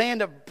 a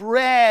land of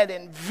bread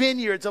and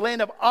vineyards, a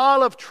land of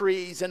olive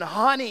trees and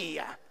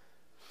honey,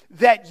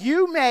 that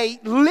you may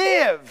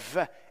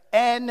live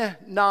and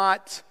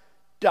not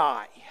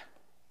die.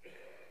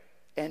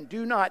 And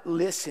do not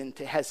listen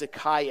to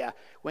Hezekiah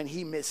when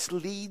he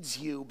misleads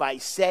you by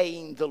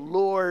saying, the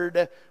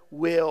Lord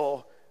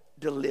will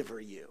deliver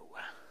you.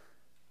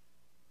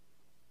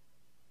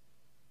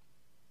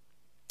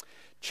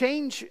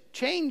 Change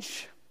the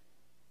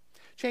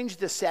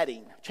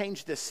setting,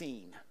 change the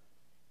scene.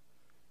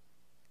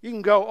 You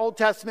can go Old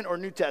Testament or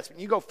New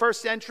Testament. You can go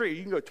first century or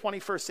you can go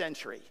 21st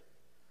century.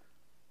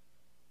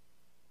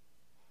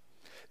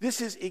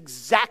 This is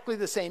exactly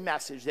the same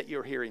message that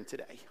you're hearing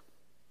today.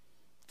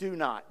 Do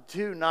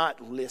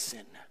not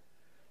listen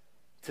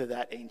to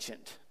that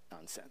ancient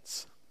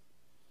nonsense.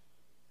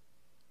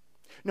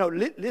 No,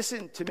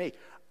 listen to me.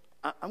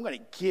 I'm going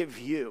to give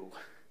you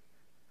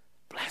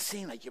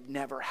blessing like you've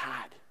never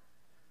had.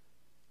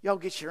 Y'all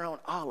get your own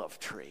olive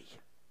tree,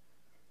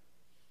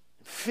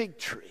 fig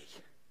tree.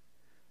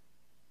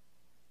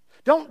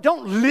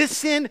 Don't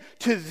listen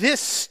to this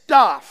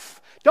stuff.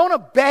 Don't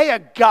obey a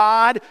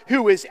God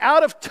who is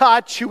out of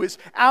touch, who is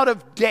out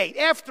of date.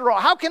 After all,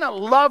 how can a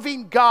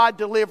loving God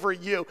deliver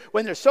you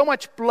when there's so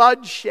much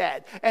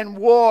bloodshed and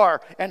war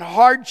and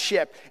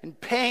hardship and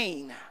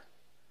pain?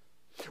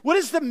 What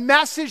is the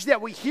message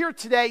that we hear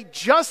today,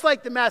 just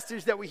like the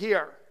message that we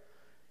hear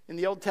in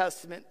the Old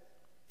Testament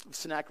of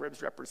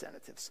Sennacherib's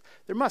representatives?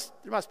 There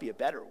must be a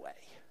better way.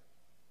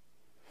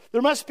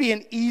 There must be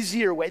an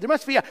easier way. There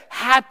must be a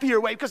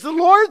happier way, because the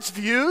Lord's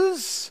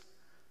views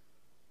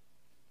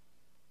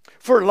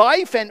for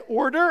life and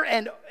order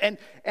and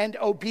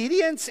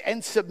obedience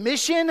and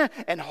submission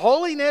and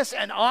holiness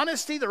and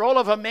honesty, the role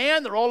of a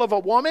man, the role of a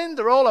woman,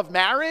 the role of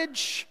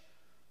marriage,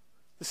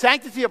 the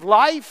sanctity of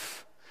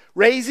life,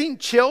 raising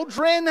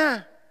children,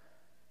 the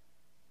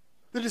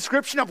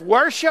description of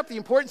worship, the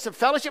importance of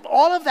fellowship,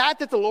 all of that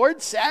the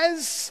Lord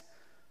says,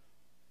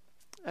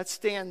 that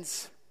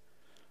stands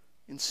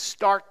in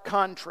stark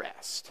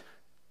contrast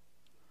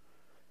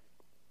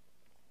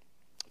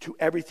to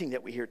everything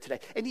that we hear today.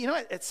 And you know,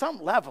 at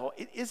some level,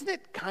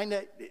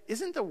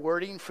 isn't the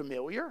wording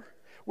familiar?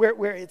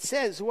 Where it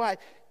says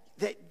what?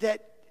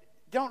 That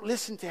Don't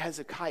listen to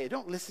Hezekiah.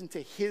 Don't listen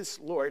to his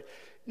Lord.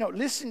 No,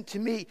 listen to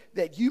me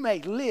that you may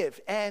live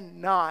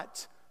and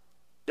not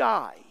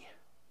die.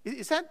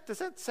 Does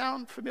that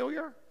sound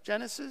familiar?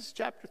 Genesis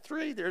chapter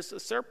 3, there's a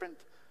serpent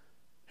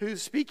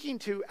who's speaking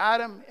to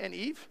Adam and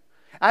Eve.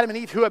 Adam and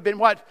Eve who have been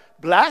what?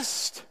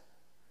 Blessed.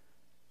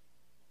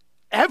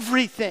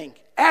 Everything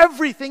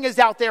is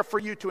out there for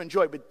you to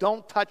enjoy, but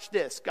don't touch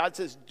this. God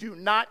says, do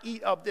not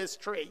eat of this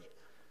tree.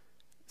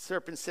 The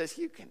serpent says,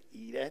 you can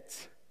eat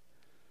it.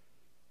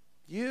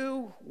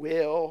 You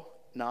will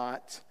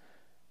not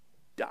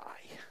die.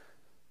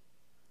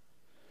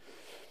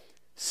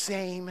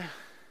 Same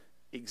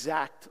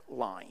exact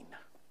line.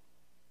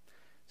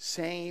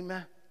 Same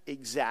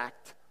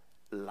exact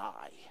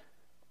lie.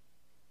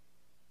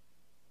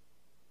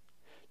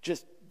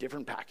 Just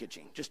different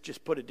packaging.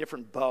 Just put a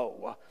different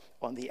bow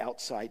on the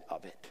outside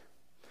of it.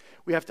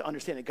 We have to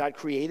understand that God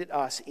created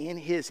us in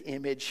his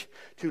image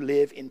to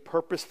live in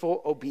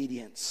purposeful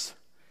obedience.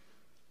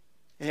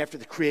 And after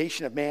the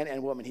creation of man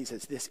and woman, he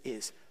says, this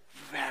is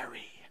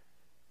very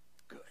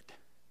good.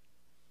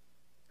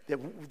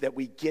 That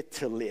we get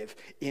to live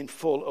in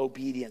full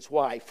obedience.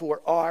 Why?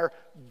 For our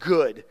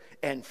good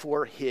and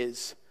for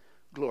his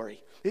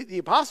glory. The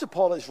Apostle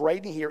Paul is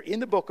writing here in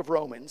the book of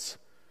Romans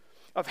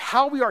of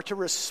how we are to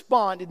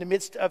respond in the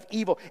midst of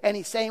evil. And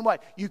he's saying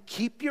what? You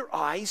keep your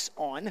eyes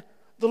on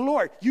the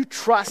Lord. You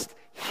trust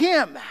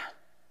him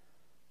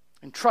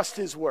and trust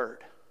his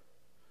word.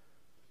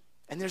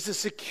 And there's a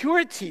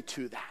security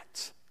to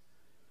that.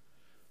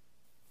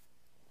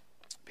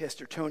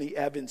 Pastor Tony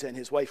Evans and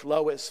his wife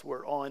Lois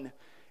were on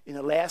an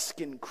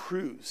Alaskan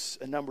cruise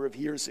a number of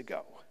years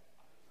ago.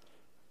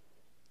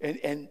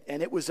 And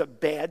it was a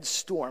bad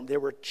storm.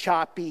 There were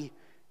choppy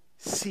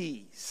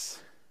seas.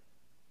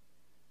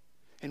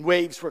 And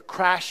waves were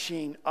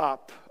crashing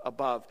up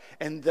above.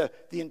 And the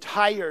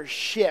entire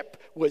ship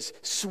was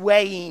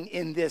swaying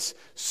in this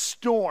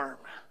storm.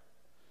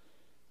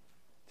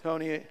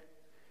 Tony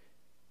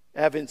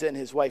Evans and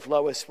his wife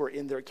Lois were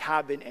in their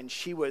cabin, and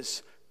she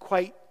was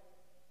quite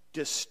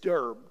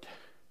disturbed.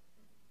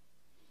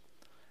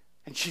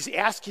 And she's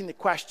asking the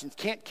questions,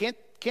 can't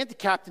the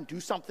captain do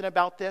something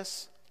about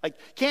this? Like,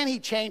 can he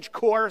change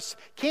course?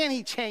 Can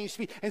he change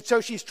speed? And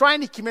so she's trying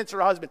to convince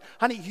her husband,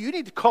 honey, you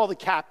need to call the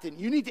captain.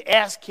 You need to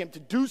ask him to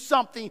do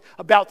something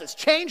about this.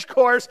 Change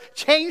course,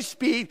 change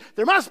speed.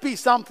 There must be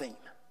something.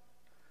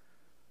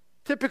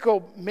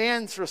 Typical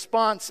man's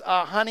response,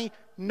 honey,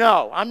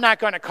 no, I'm not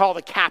going to call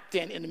the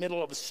captain in the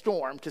middle of a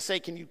storm to say,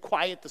 can you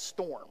quiet the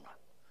storm?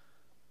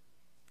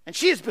 And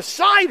she is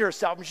beside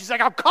herself, and she's like,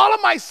 I'm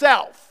calling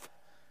myself.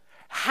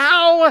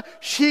 How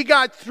she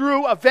got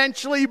through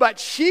eventually, but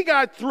she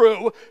got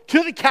through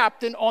to the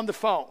captain on the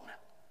phone.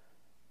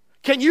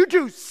 Can you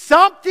do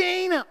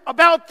something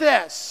about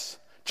this?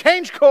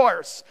 Change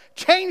course,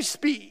 change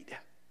speed.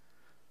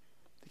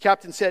 The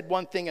captain said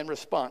one thing in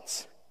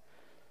response.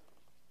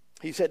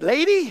 He said,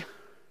 lady,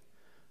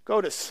 go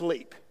to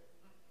sleep,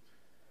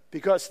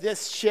 because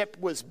this ship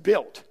was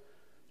built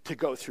to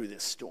go through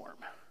this storm.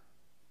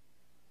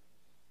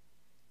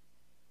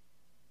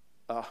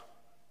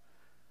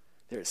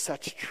 There is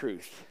such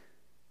truth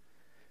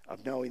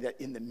of knowing that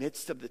in the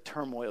midst of the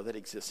turmoil that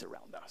exists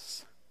around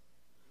us,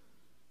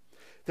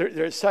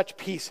 there is such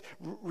peace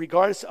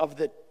regardless of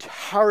the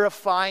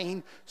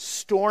terrifying,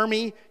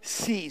 stormy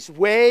seas,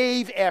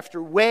 wave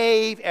after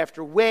wave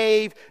after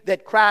wave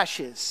that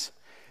crashes.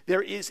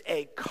 There is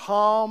a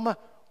calm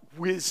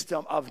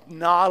wisdom of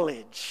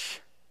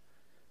knowledge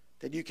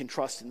that you can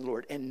trust in the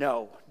Lord. And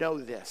know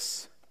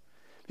this.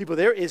 People,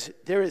 there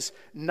is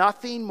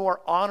nothing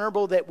more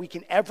honorable that we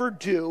can ever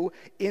do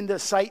in the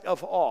sight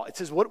of all. It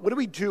says, what do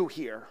we do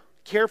here?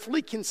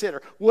 Carefully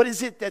consider. What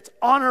is it that's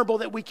honorable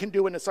that we can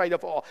do in the sight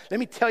of all? Let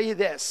me tell you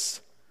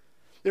this.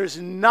 There's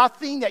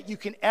nothing that you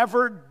can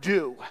ever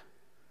do,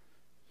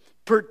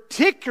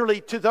 particularly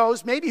to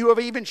those maybe who have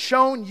even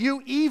shown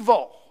you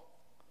evil.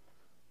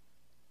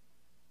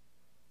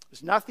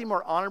 There's nothing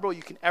more honorable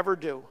you can ever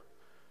do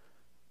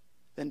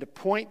than to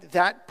point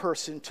that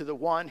person to the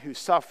one who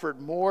suffered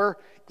more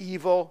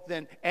evil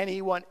than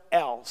anyone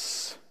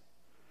else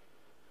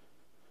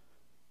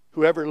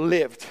who ever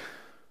lived,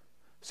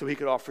 so he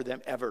could offer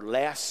them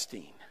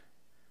everlasting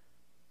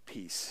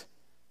peace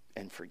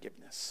and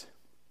forgiveness.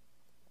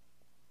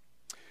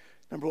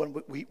 Number one,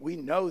 we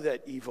know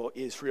that evil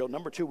is real.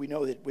 Number two, we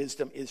know that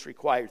wisdom is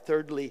required.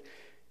 Thirdly,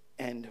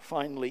 and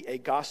finally, a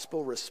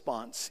gospel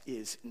response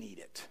is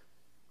needed.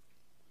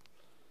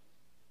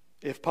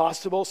 If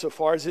possible, so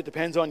far as it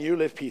depends on you,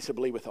 live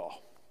peaceably with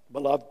all.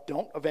 Beloved,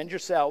 don't avenge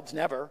yourselves,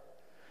 never.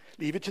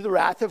 Leave it to the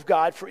wrath of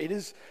God, for it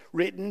is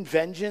written,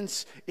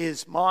 vengeance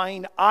is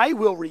mine, I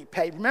will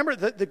repay. Remember,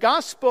 the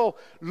gospel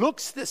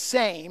looks the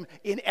same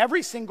in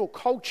every single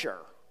culture.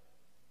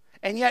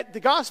 And yet the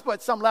gospel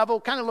at some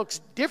level kind of looks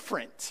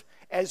different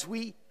as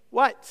we,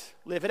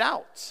 live it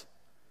out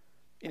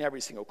in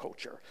every single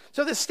culture.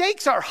 So the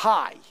stakes are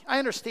high. I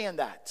understand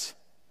that.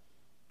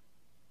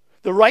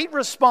 The right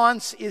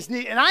response is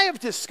needed. And I have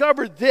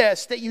discovered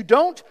this, that you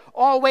don't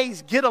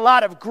always get a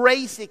lot of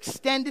grace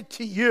extended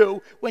to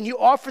you when you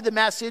offer the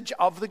message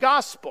of the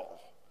gospel.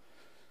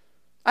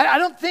 I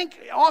don't think,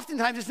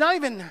 oftentimes, it's not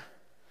even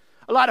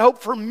a lot of hope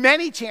for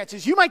many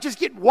chances. You might just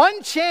get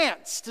one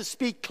chance to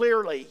speak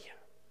clearly.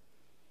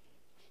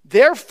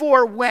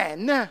 Therefore,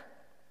 when,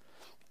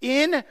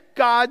 in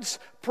God's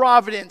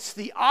providence,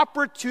 the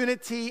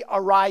opportunity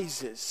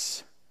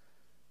arises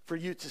for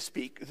you to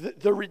speak,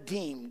 the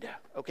redeemed,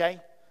 okay?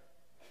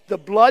 The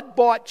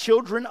blood-bought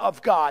children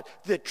of God,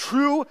 the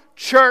true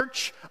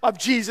church of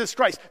Jesus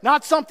Christ.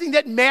 Not something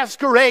that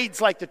masquerades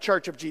like the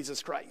church of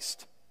Jesus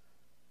Christ,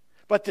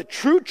 but the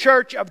true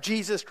church of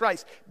Jesus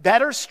Christ.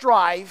 Better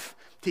strive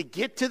to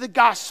get to the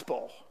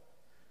gospel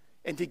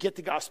and to get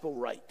the gospel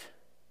right.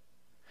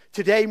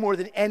 Today more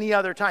than any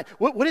other time.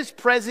 What is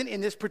present in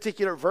this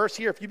particular verse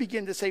here? If you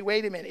begin to say,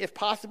 wait a minute, if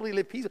possibly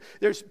live peace,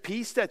 there's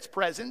peace that's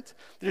present.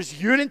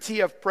 There's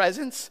unity of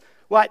presence.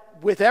 What?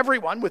 With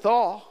everyone, with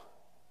all.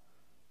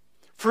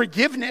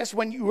 Forgiveness,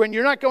 when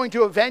you're not going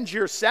to avenge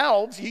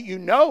yourselves, you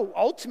know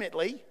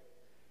ultimately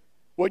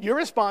what your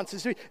response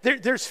is to be.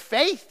 There's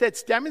faith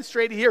that's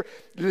demonstrated here.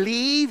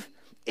 Leave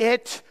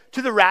it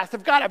to the wrath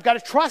of God. I've got to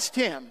trust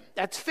him.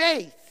 That's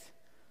faith.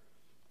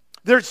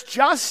 There's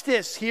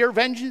justice here.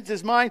 Vengeance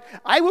is mine.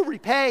 I will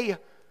repay,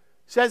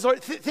 says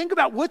Lord. Think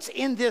about what's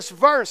in this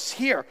verse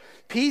here.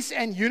 Peace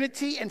and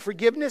unity and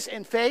forgiveness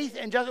and faith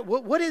and justice.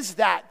 What is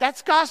that?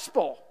 That's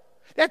gospel.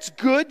 That's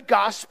good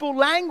gospel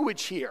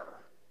language here.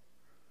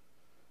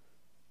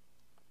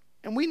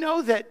 And we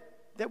know that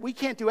we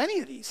can't do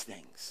any of these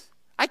things.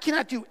 I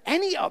cannot do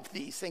any of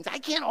these things. I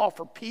can't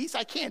offer peace.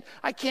 I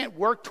can't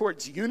work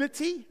towards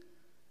unity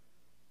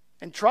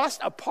and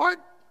trust apart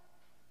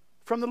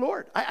from the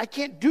Lord. I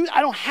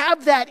don't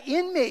have that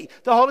in me.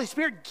 The Holy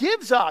Spirit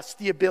gives us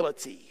the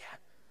ability.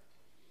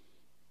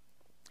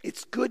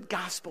 It's good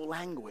gospel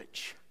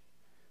language.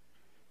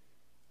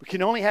 We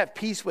can only have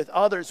peace with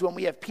others when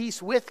we have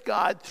peace with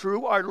God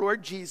through our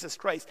Lord Jesus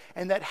Christ.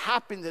 And that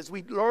happens as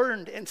we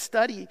learned and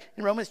study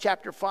in Romans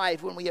chapter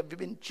 5 when we have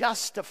been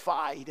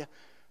justified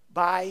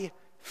by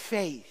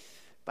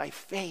faith. By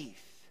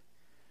faith.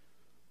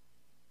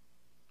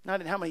 Not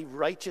in how many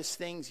righteous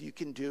things you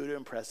can do to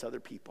impress other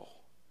people.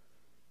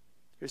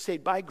 You're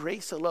saved by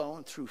grace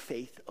alone, through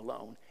faith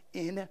alone,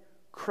 in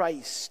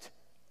Christ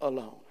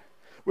alone.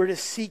 We're to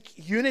seek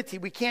unity.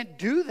 We can't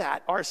do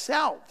that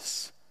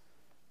ourselves.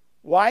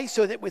 Why?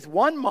 So that with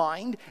one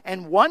mind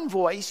and one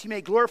voice you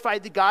may glorify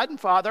the God and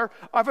Father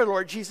of our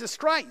Lord Jesus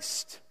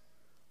Christ.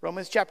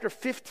 Romans chapter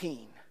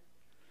 15.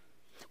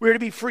 We're to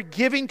be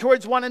forgiving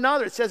towards one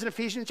another. It says in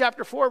Ephesians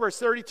chapter 4, verse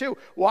 32.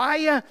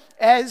 Why?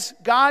 As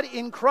God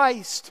in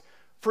Christ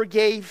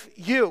forgave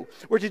you.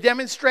 We're to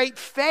demonstrate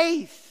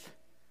faith.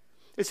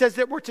 It says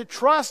that we're to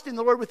trust in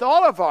the Lord with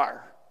all of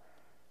our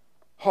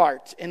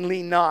heart and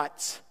lean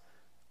not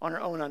on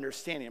our own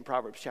understanding in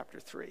Proverbs chapter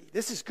 3.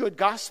 This is good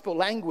gospel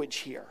language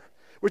here.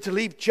 We're to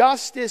leave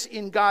justice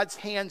in God's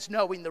hands,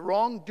 knowing the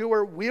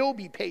wrongdoer will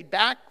be paid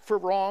back for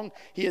wrong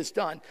he has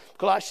done.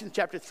 Colossians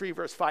chapter 3,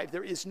 verse 5.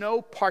 There is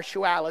no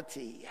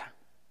partiality.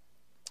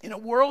 In a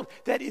world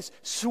that is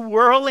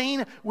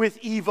swirling with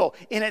evil,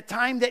 in a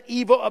time that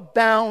evil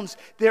abounds,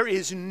 there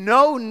is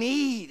no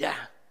need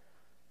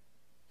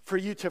for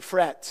you to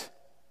fret,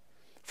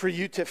 for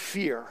you to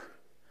fear,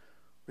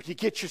 or to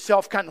get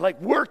yourself kind of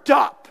like worked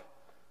up.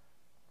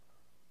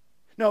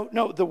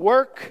 No, the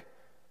work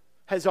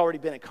has already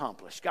been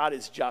accomplished. God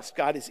is just.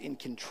 God is in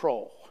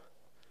control.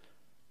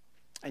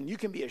 And you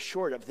can be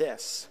assured of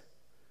this.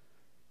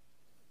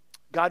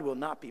 God will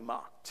not be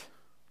mocked.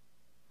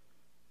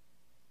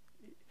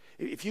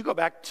 If you go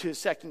back to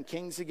 2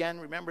 Kings again,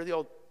 remember the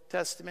Old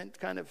Testament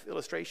kind of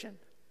illustration?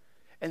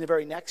 In the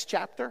very next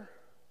chapter,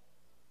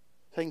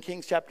 2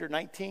 Kings chapter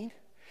 19.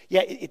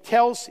 Yeah, it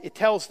tells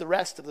the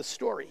rest of the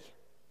story.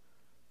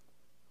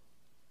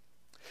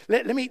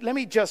 Let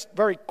me just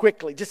very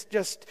quickly,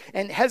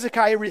 and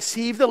Hezekiah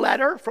received the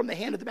letter from the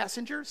hand of the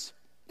messengers.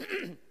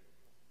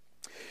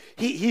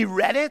 He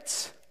read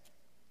it.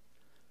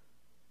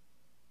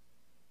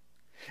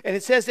 And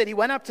it says that he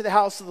went up to the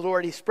house of the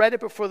Lord. He spread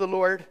it before the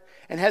Lord.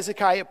 And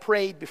Hezekiah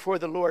prayed before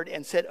the Lord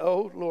and said,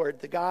 O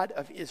Lord, the God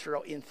of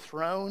Israel,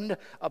 enthroned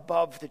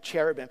above the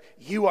cherubim,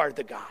 you are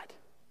the God.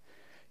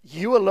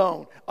 You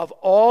alone, of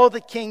all the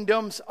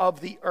kingdoms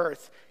of the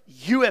earth,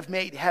 you have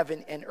made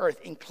heaven and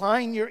earth.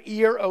 Incline your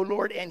ear, O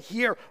Lord, and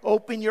hear.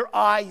 Open your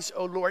eyes,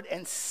 O Lord,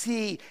 and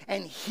see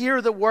and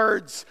hear the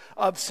words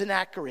of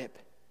Sennacherib,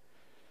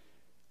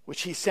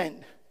 which he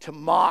sent to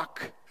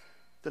mock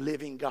the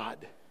living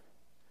God.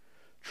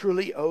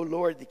 Truly, O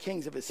Lord, the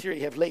kings of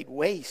Assyria have laid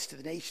waste to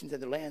the nations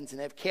and their lands and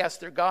have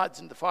cast their gods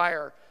into the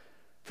fire.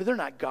 For they're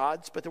not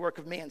gods, but the work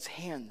of man's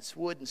hands,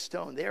 wood and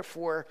stone.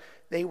 Therefore,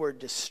 they were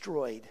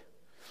destroyed.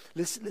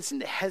 Listen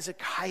to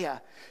Hezekiah.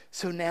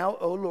 So now,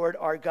 O Lord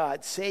our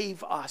God,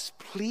 save us,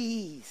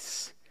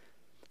 please,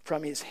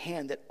 from his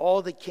hand, that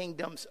all the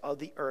kingdoms of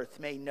the earth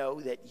may know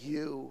that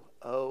you,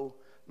 O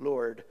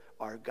Lord,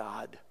 are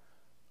God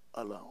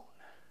alone.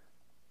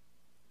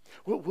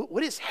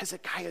 What is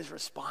Hezekiah's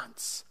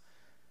response?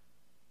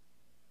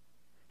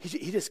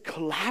 He just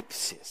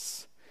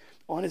collapses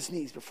on his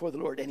knees before the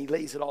Lord, and he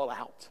lays it all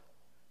out.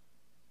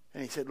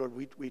 And he said, Lord,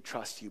 we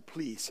trust you.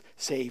 Please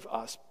save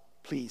us.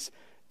 Please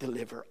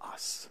deliver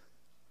us.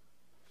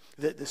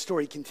 The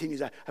story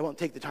continues. I won't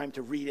take the time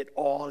to read it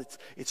all.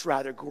 It's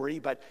rather gory,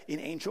 but an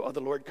angel of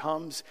the Lord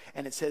comes,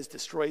 and it says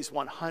destroys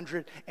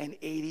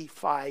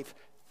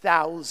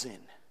 185,000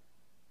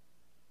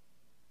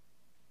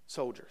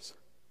 soldiers.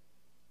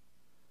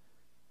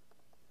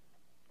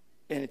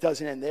 And it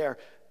doesn't end there.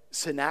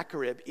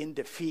 Sennacherib, in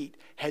defeat,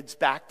 heads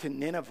back to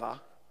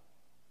Nineveh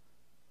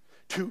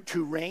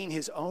to reign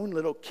his own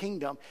little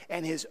kingdom,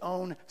 and his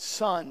own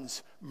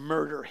sons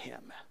murder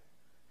him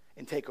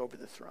and take over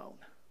the throne.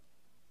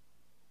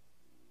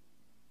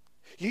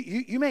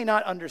 You may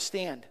not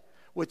understand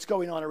what's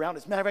going on around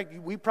us. Matter of fact,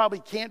 we probably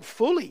can't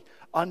fully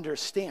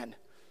understand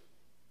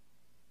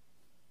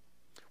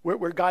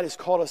where God has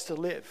called us to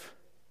live.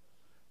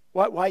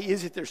 Why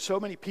is it there's so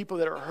many people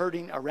that are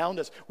hurting around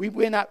us? We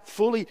may not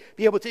fully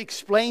be able to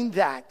explain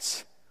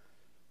that.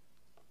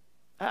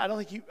 I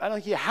don't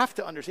think you have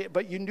to understand,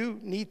 but you do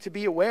need to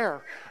be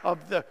aware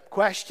of the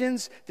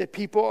questions that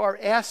people are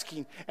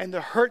asking and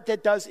the hurt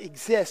that does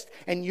exist.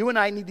 And you and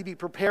I need to be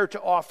prepared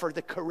to offer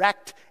the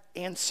correct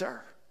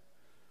answer.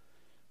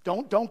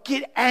 Don't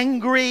get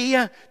angry.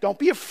 Don't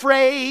be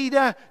afraid.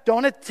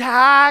 Don't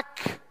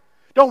attack.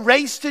 Don't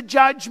race to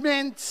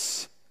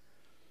judgments.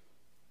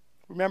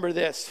 Remember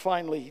this,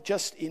 finally,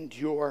 just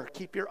endure.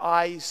 Keep your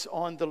eyes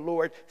on the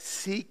Lord.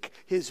 Seek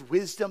his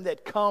wisdom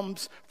that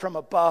comes from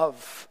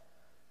above.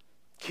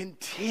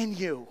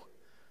 Continue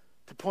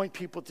to point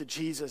people to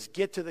Jesus.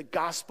 Get to the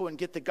gospel and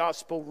get the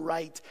gospel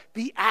right.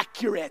 Be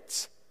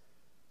accurate.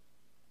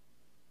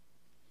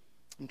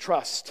 And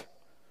trust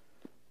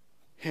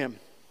him.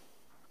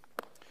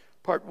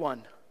 Part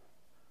 1.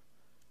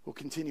 We'll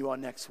continue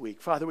on next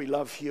week. Father, we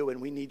love you and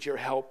we need your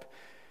help.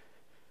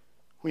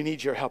 We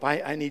need your help.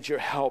 I need your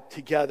help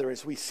together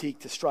as we seek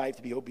to strive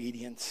to be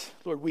obedient.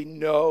 Lord, we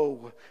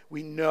know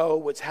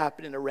what's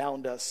happening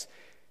around us.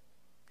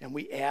 And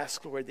we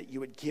ask, Lord, that you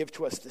would give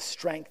to us the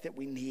strength that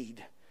we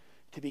need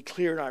to be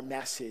clear in our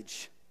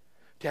message,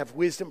 to have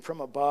wisdom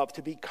from above,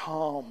 to be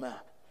calm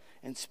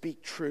and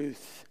speak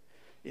truth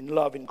in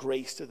love and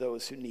grace to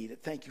those who need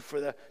it. Thank you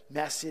for the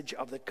message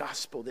of the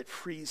gospel that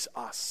frees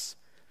us.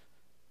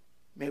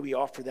 May we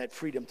offer that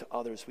freedom to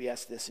others. We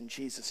ask this in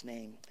Jesus'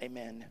 name.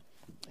 Amen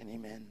and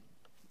amen.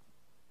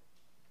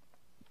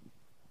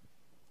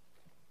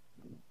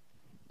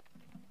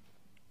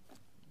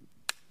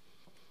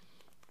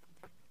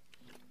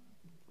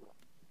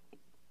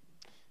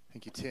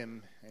 Thank you,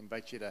 Tim. I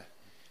invite you to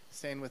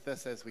stand with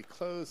us as we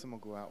close, and we'll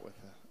go out with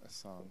a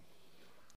song.